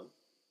fault them.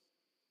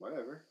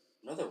 Whatever.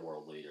 Another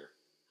world leader.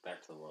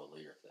 Back to the world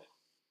leader thing.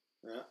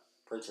 Yeah.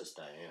 Princess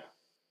Diana.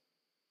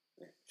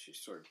 Yeah, she's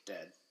sort of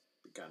dead.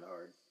 Be kind of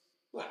hard.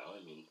 Well,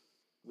 I mean,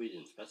 we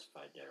didn't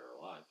specify dead or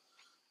alive.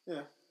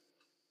 Yeah.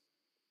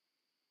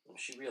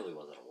 She really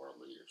wasn't a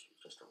world leader. She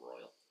was just a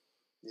royal.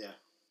 Yeah.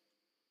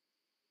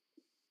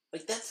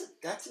 Like,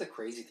 that's the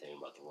crazy thing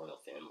about the royal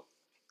family.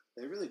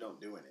 They really don't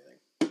do anything.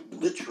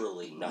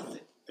 Literally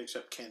nothing.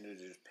 Except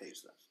Canada just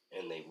pays them.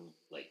 And they,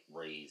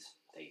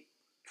 they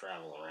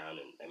travel around,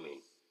 and, I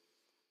mean,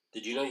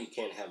 did you know you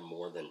can't have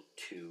more than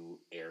 2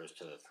 heirs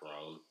to the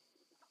throne?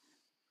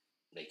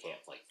 They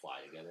can't,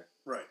 fly together.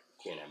 Right.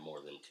 Can't have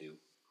more than 2.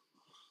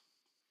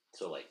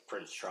 So,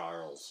 Prince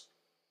Charles,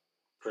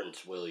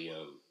 Prince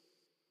William,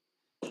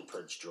 and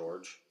Prince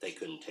George, they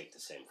couldn't take the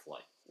same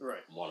flight.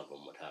 Right. One of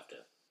them would have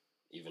to,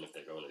 even if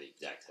they're going to the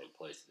exact same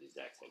place at the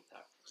exact same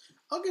time.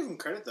 I'll give them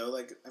credit, though.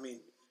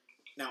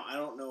 Now, I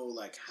don't know,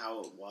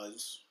 how it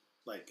was,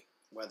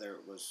 whether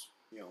it was,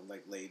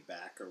 laid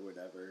back or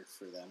whatever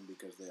for them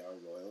because they are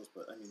royals.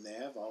 But, I mean, they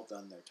have all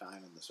done their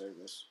time in the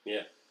service.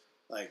 Yeah.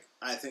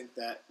 I think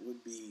that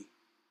would be...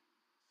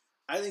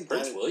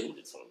 Prince William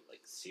did some,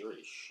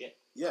 serious shit.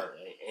 Yeah.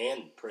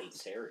 And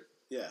Prince Harry.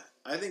 Yeah.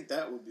 I think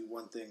that would be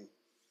one thing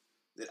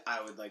that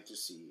I would like to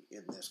see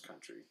in this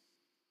country.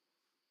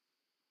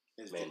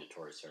 Is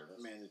mandatory service.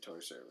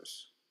 Mandatory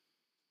service.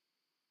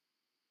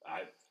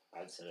 I'd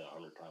said it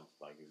 100 times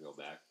if I could go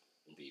back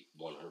and be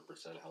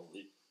 100%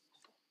 healthy.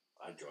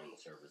 I'd join the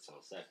service in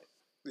a second.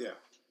 Yeah.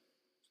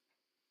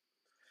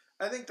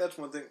 I think that's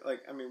one thing,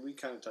 we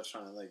kind of touched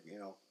on it,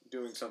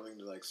 doing something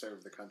to,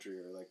 serve the country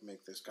or,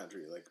 make this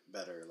country,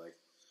 better,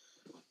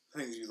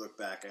 things you look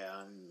back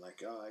at and,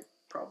 oh, I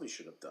probably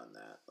should have done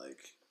that.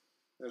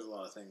 There's a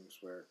lot of things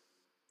where,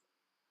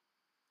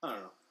 I don't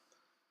know.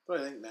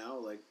 But I think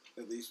now,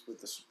 at least with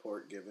the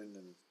support given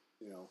and,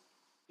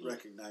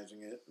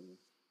 recognizing it and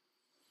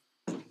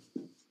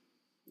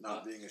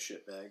not being a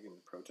shitbag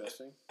and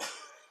protesting.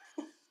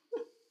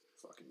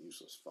 Fucking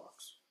useless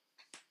fucks.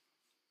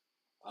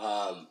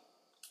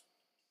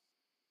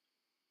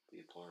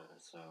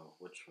 So,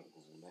 which one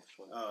is the next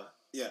one?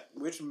 Yeah.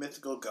 Which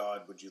mythical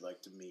god would you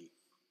like to meet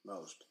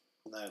most?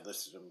 And I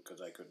listed them because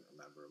I couldn't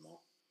remember them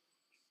all.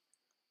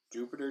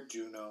 Jupiter,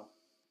 Juno,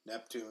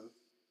 Neptune,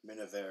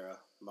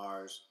 Minerva,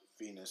 Mars,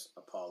 Venus,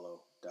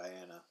 Apollo,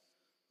 Diana,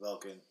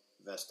 Vulcan,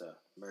 Vesta,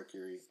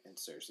 Mercury, and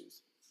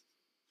Ceres.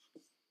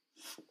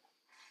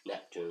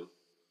 Neptune.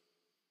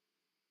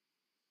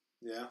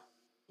 Yeah?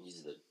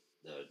 He's the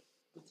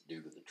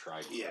dude with the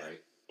trident, yeah.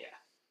 Right? Yeah.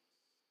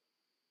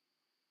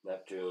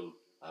 Neptune,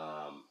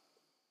 I'm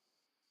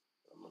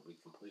going to be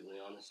completely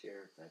honest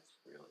here, that's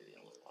really the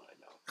only one I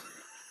know.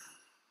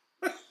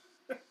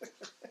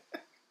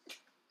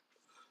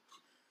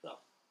 So.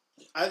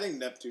 I think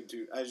Neptune,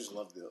 too. I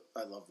love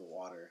the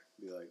water.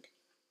 Be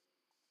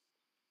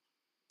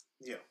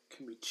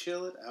can we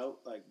chill it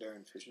out,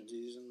 during fishing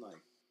season?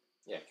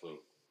 Yeah, can we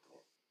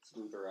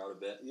smooth her out a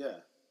bit?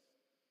 Yeah.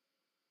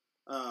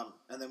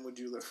 And then would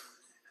you...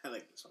 I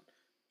like this one.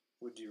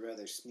 Would you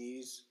rather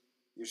sneeze...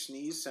 Your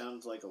sneeze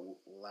sounds like a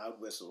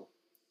loud whistle,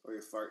 or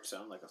your fart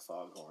sound like a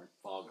foghorn?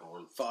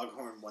 Foghorn.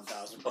 Foghorn,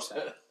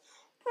 1,000%.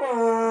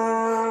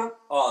 Oh,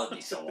 that'd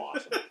be so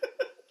awesome.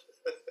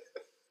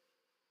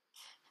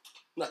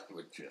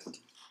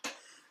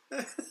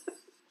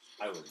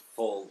 I would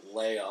full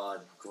lay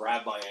on,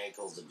 grab my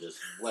ankles, and just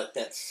let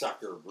that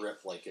sucker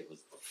rip like it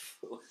was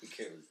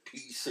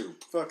pea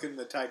soup. Fucking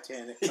the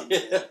Titanic comes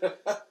in.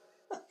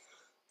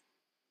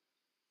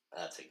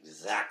 That's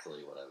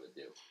exactly what I would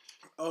do.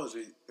 Oh,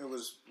 it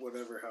was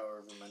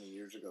however many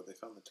years ago they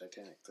found the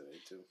Titanic today,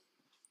 too.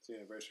 It's the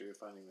anniversary of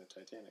finding the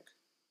Titanic.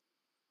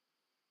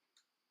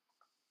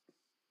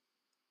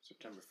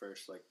 September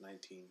 1st,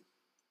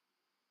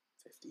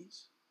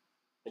 1950s?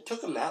 It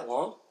took them that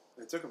long?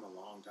 It took them a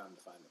long time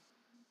to find them.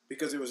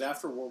 Because it was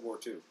after World War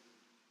II.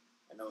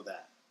 I know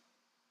that.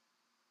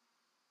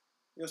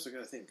 You also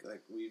gotta think,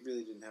 we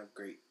really didn't have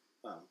great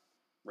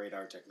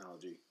radar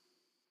technology.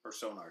 Or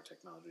sonar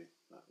technology,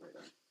 not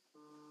radar.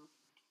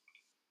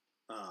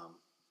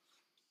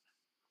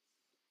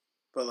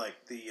 But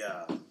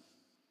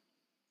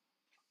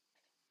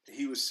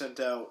he was sent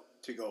out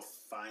to go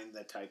find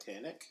the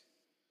Titanic,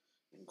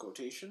 in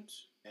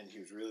quotations, and he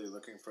was really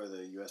looking for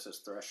the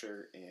USS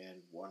Thresher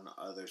and one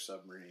other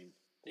submarine.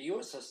 The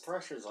USS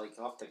Thresher's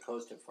off the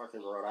coast of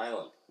fucking Rhode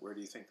Island. Where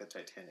do you think the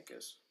Titanic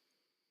is?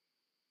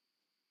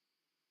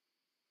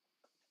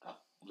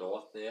 Up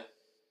north there.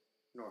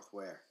 North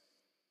where?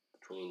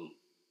 Between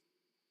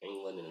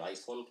England and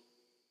Iceland.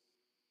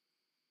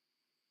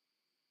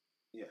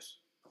 Yes.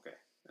 Okay.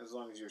 As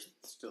long as you're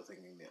still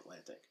thinking the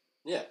Atlantic.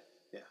 Yeah.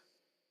 Yeah.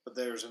 But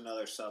there's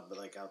another sub,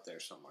 out there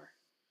somewhere.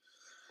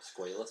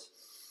 Squalus?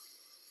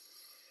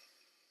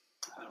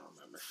 I don't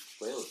remember.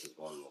 Wales is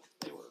one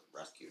that they were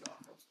rescued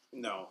off of.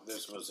 No,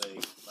 this was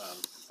a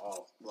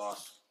all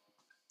lost.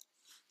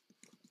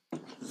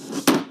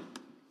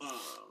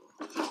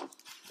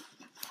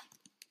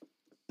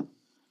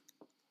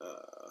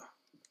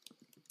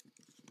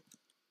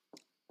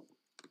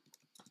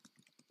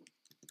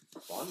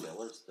 Von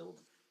Miller's still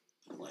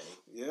playing.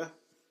 Yeah.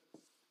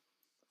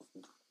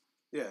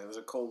 Yeah, it was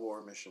a Cold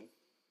War mission.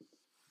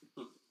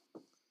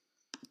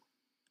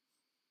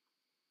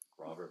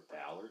 Robert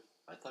Ballard?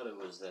 I thought it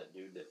was that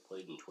dude that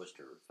played in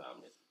Twister who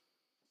found it.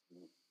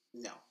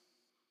 No.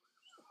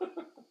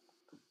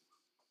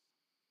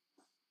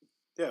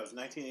 Yeah, it was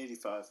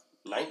 1985.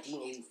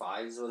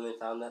 1985 is when they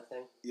found that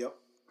thing? Yep.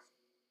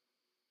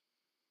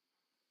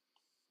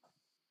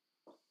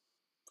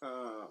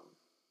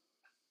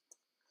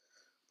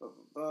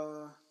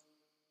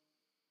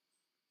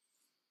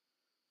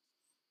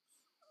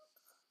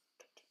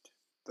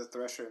 The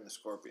Thresher and the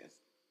Scorpion.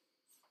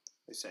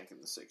 They sank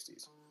in the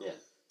 60s. Yeah.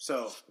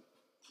 So,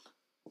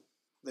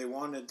 they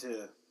wanted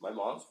to... My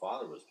mom's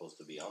father was supposed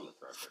to be on the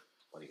Thresher,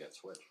 but he got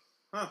switched.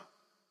 Huh.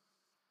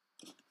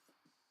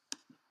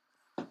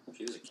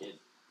 She was a kid.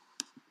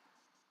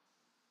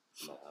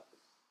 That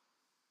happened.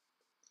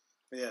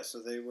 But yeah,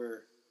 so they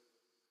were...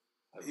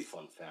 I have a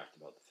fun fact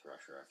about the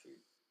Thresher after you...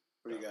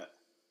 What do you got?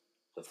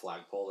 The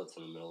flagpole that's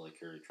in the middle of the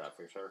Curie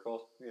traffic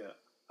circle. Yeah.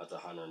 That's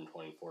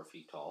 124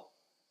 feet tall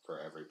for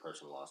every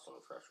person lost on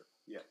the Thresher.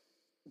 Yep.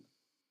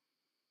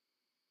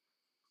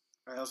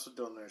 I also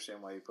don't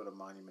understand why you put a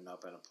monument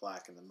up and a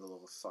plaque in the middle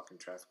of a fucking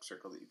traffic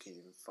circle that you can't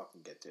even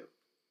fucking get to.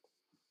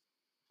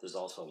 There's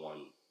also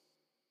one,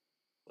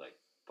 like,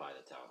 by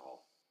the town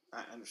hall.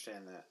 I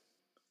understand that.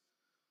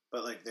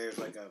 But, like, there's,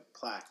 like, a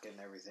plaque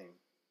and everything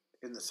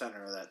in the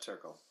center of that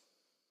circle.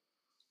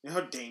 You know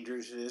how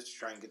dangerous it is to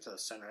try and get to the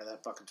center of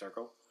that fucking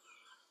circle?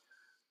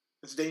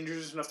 It's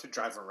dangerous enough to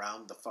drive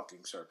around the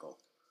fucking circle.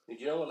 Did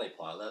you know when they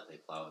plow that, they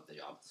plow it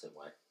the opposite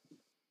way?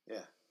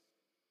 Yeah.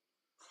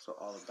 So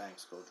all the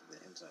banks go to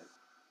the inside.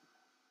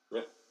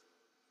 Yep.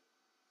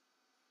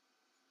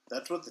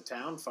 That's what the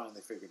town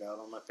finally figured out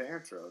on my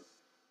parents' road.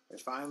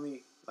 It's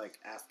finally, like,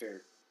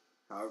 after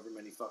however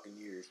many fucking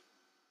years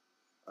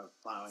of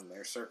plowing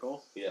their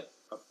circle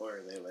up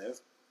where they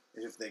live,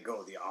 is if they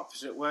go the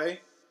opposite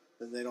way,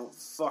 then they don't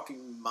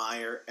fucking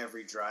mire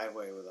every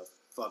driveway with a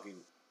fucking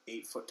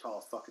 8-foot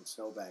tall fucking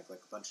snowbank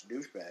like a bunch of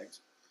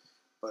douchebags.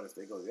 But if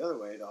they go the other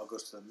way, it all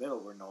goes to the middle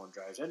where no one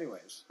drives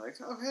anyways. Like,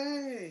 oh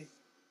hey,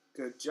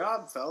 good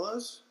job,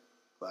 fellas.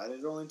 Glad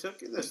it only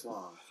took you this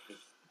long.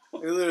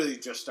 They literally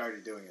just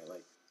started doing it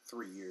like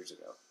 3 years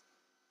ago.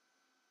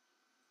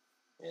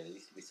 Yeah, there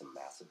used to be some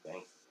massive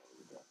banks.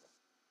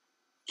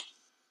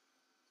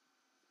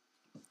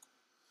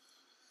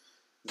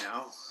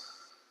 Now?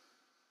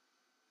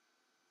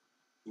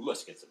 You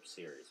must get some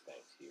serious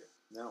banks here.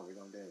 No, we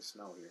don't get any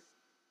snow here.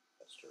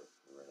 That's true.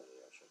 We're right on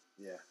the ocean.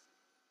 Yeah.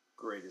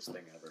 Greatest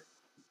thing ever.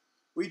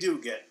 We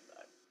do get,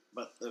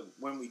 but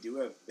when we do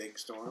have big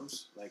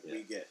storms, like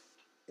we get,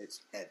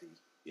 it's heavy.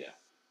 Yeah.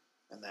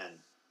 And then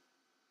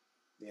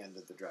the end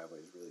of the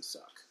driveways really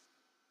suck.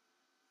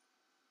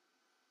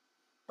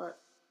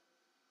 But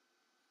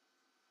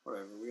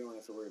whatever, we only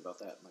have to worry about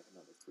that in like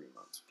another 3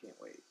 months. Can't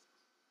wait.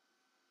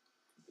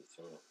 Could be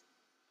soon.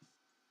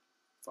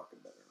 Fucking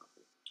better not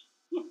be.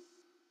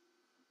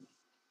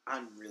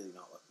 I'm really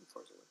not looking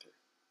forward to winter.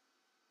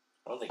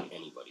 I don't think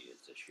anybody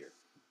is this year.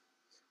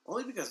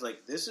 Only because,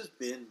 like, this has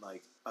been,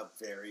 like, a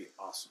very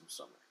awesome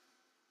summer.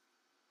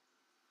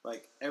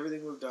 Like,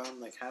 everything we've done,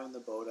 like, having the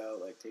boat out,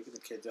 like, taking the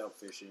kids out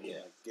fishing,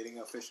 like, getting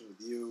out fishing with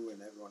you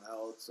and everyone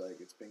else, like,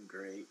 it's been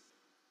great.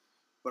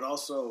 But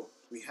also,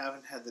 we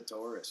haven't had the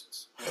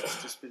tourists.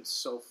 It's just been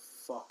so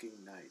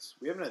fucking nice.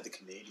 We haven't had the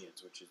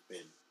Canadians, which has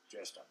been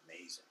just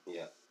amazing.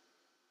 Yeah.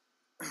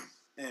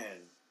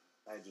 And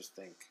I just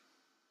think...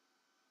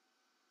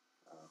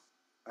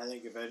 I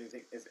think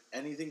if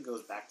anything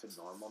goes back to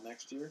normal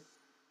next year,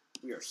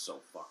 we are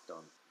so fucked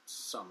on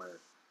summer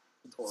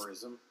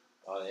tourism.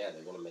 Oh yeah,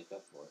 they're gonna make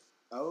up for it.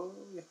 Oh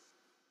yeah,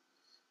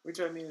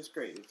 which I mean is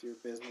great. If your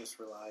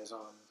business relies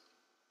on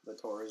the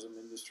tourism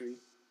industry,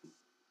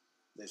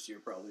 this year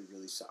probably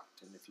really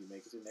sucked. And if you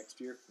make it to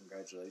next year,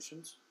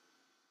 congratulations.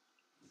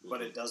 Mm-hmm.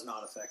 But it does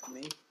not affect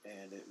me,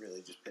 and it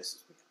really just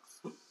pisses me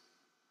off.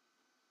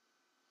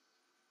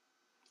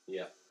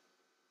 Yeah.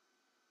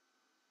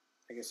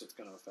 I guess it's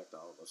going to affect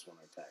all of us when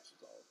our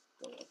taxes all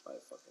go up by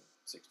fucking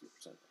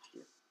 60% next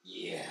year.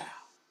 Yeah.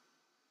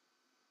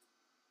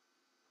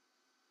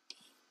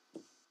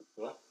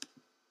 Well,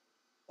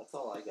 that's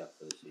all I got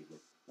for this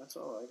evening. That's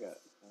all I got.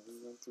 I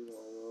went through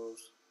all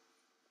those.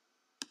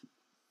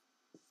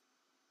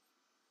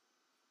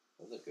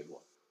 That was a good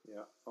one.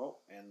 Yeah. Oh,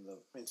 and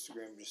the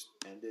Instagram just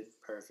ended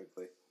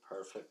perfectly.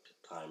 Perfect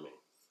timing.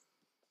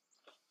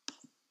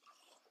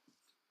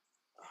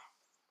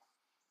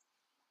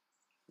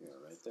 Yeah,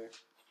 right there.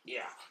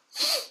 Yeah.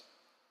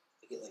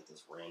 I get like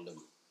this random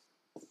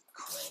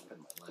cramp in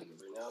my leg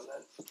every now and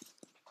then.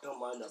 Don't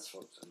mind us,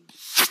 folks.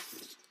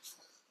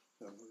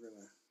 So we're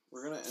gonna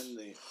we're going to end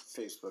the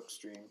Facebook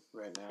stream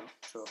right now.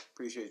 So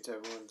appreciate to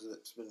everyone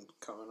that's been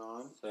coming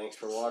on. Thanks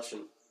for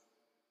watching.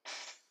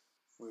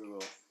 We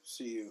will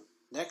see you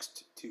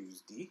next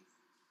Tuesday.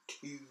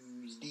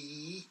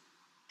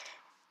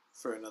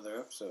 For another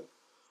episode.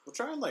 We'll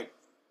try and,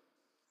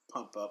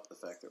 pump up the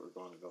fact that we're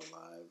going to go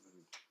live,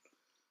 and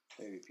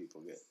maybe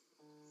people get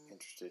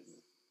interested and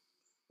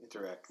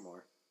interact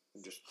more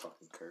than just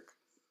fucking Kirk.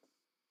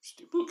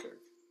 Stupid Kirk.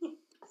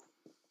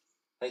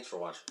 Thanks for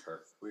watching,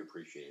 Kirk. We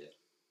appreciate it.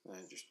 And I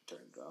just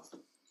turned it off.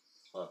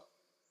 Huh.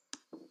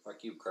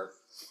 Fuck you, Kirk.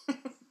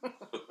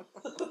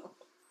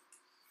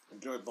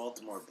 Enjoy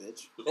Baltimore,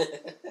 bitch.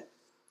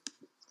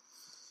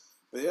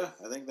 But yeah,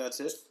 I think that's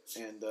it.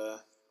 And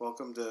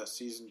welcome to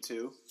Season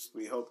 2.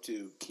 We hope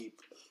to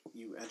keep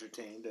you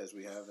entertained as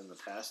we have in the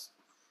past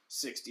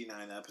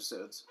 69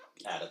 episodes.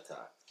 At a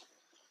time.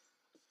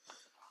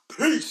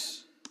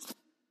 Peace!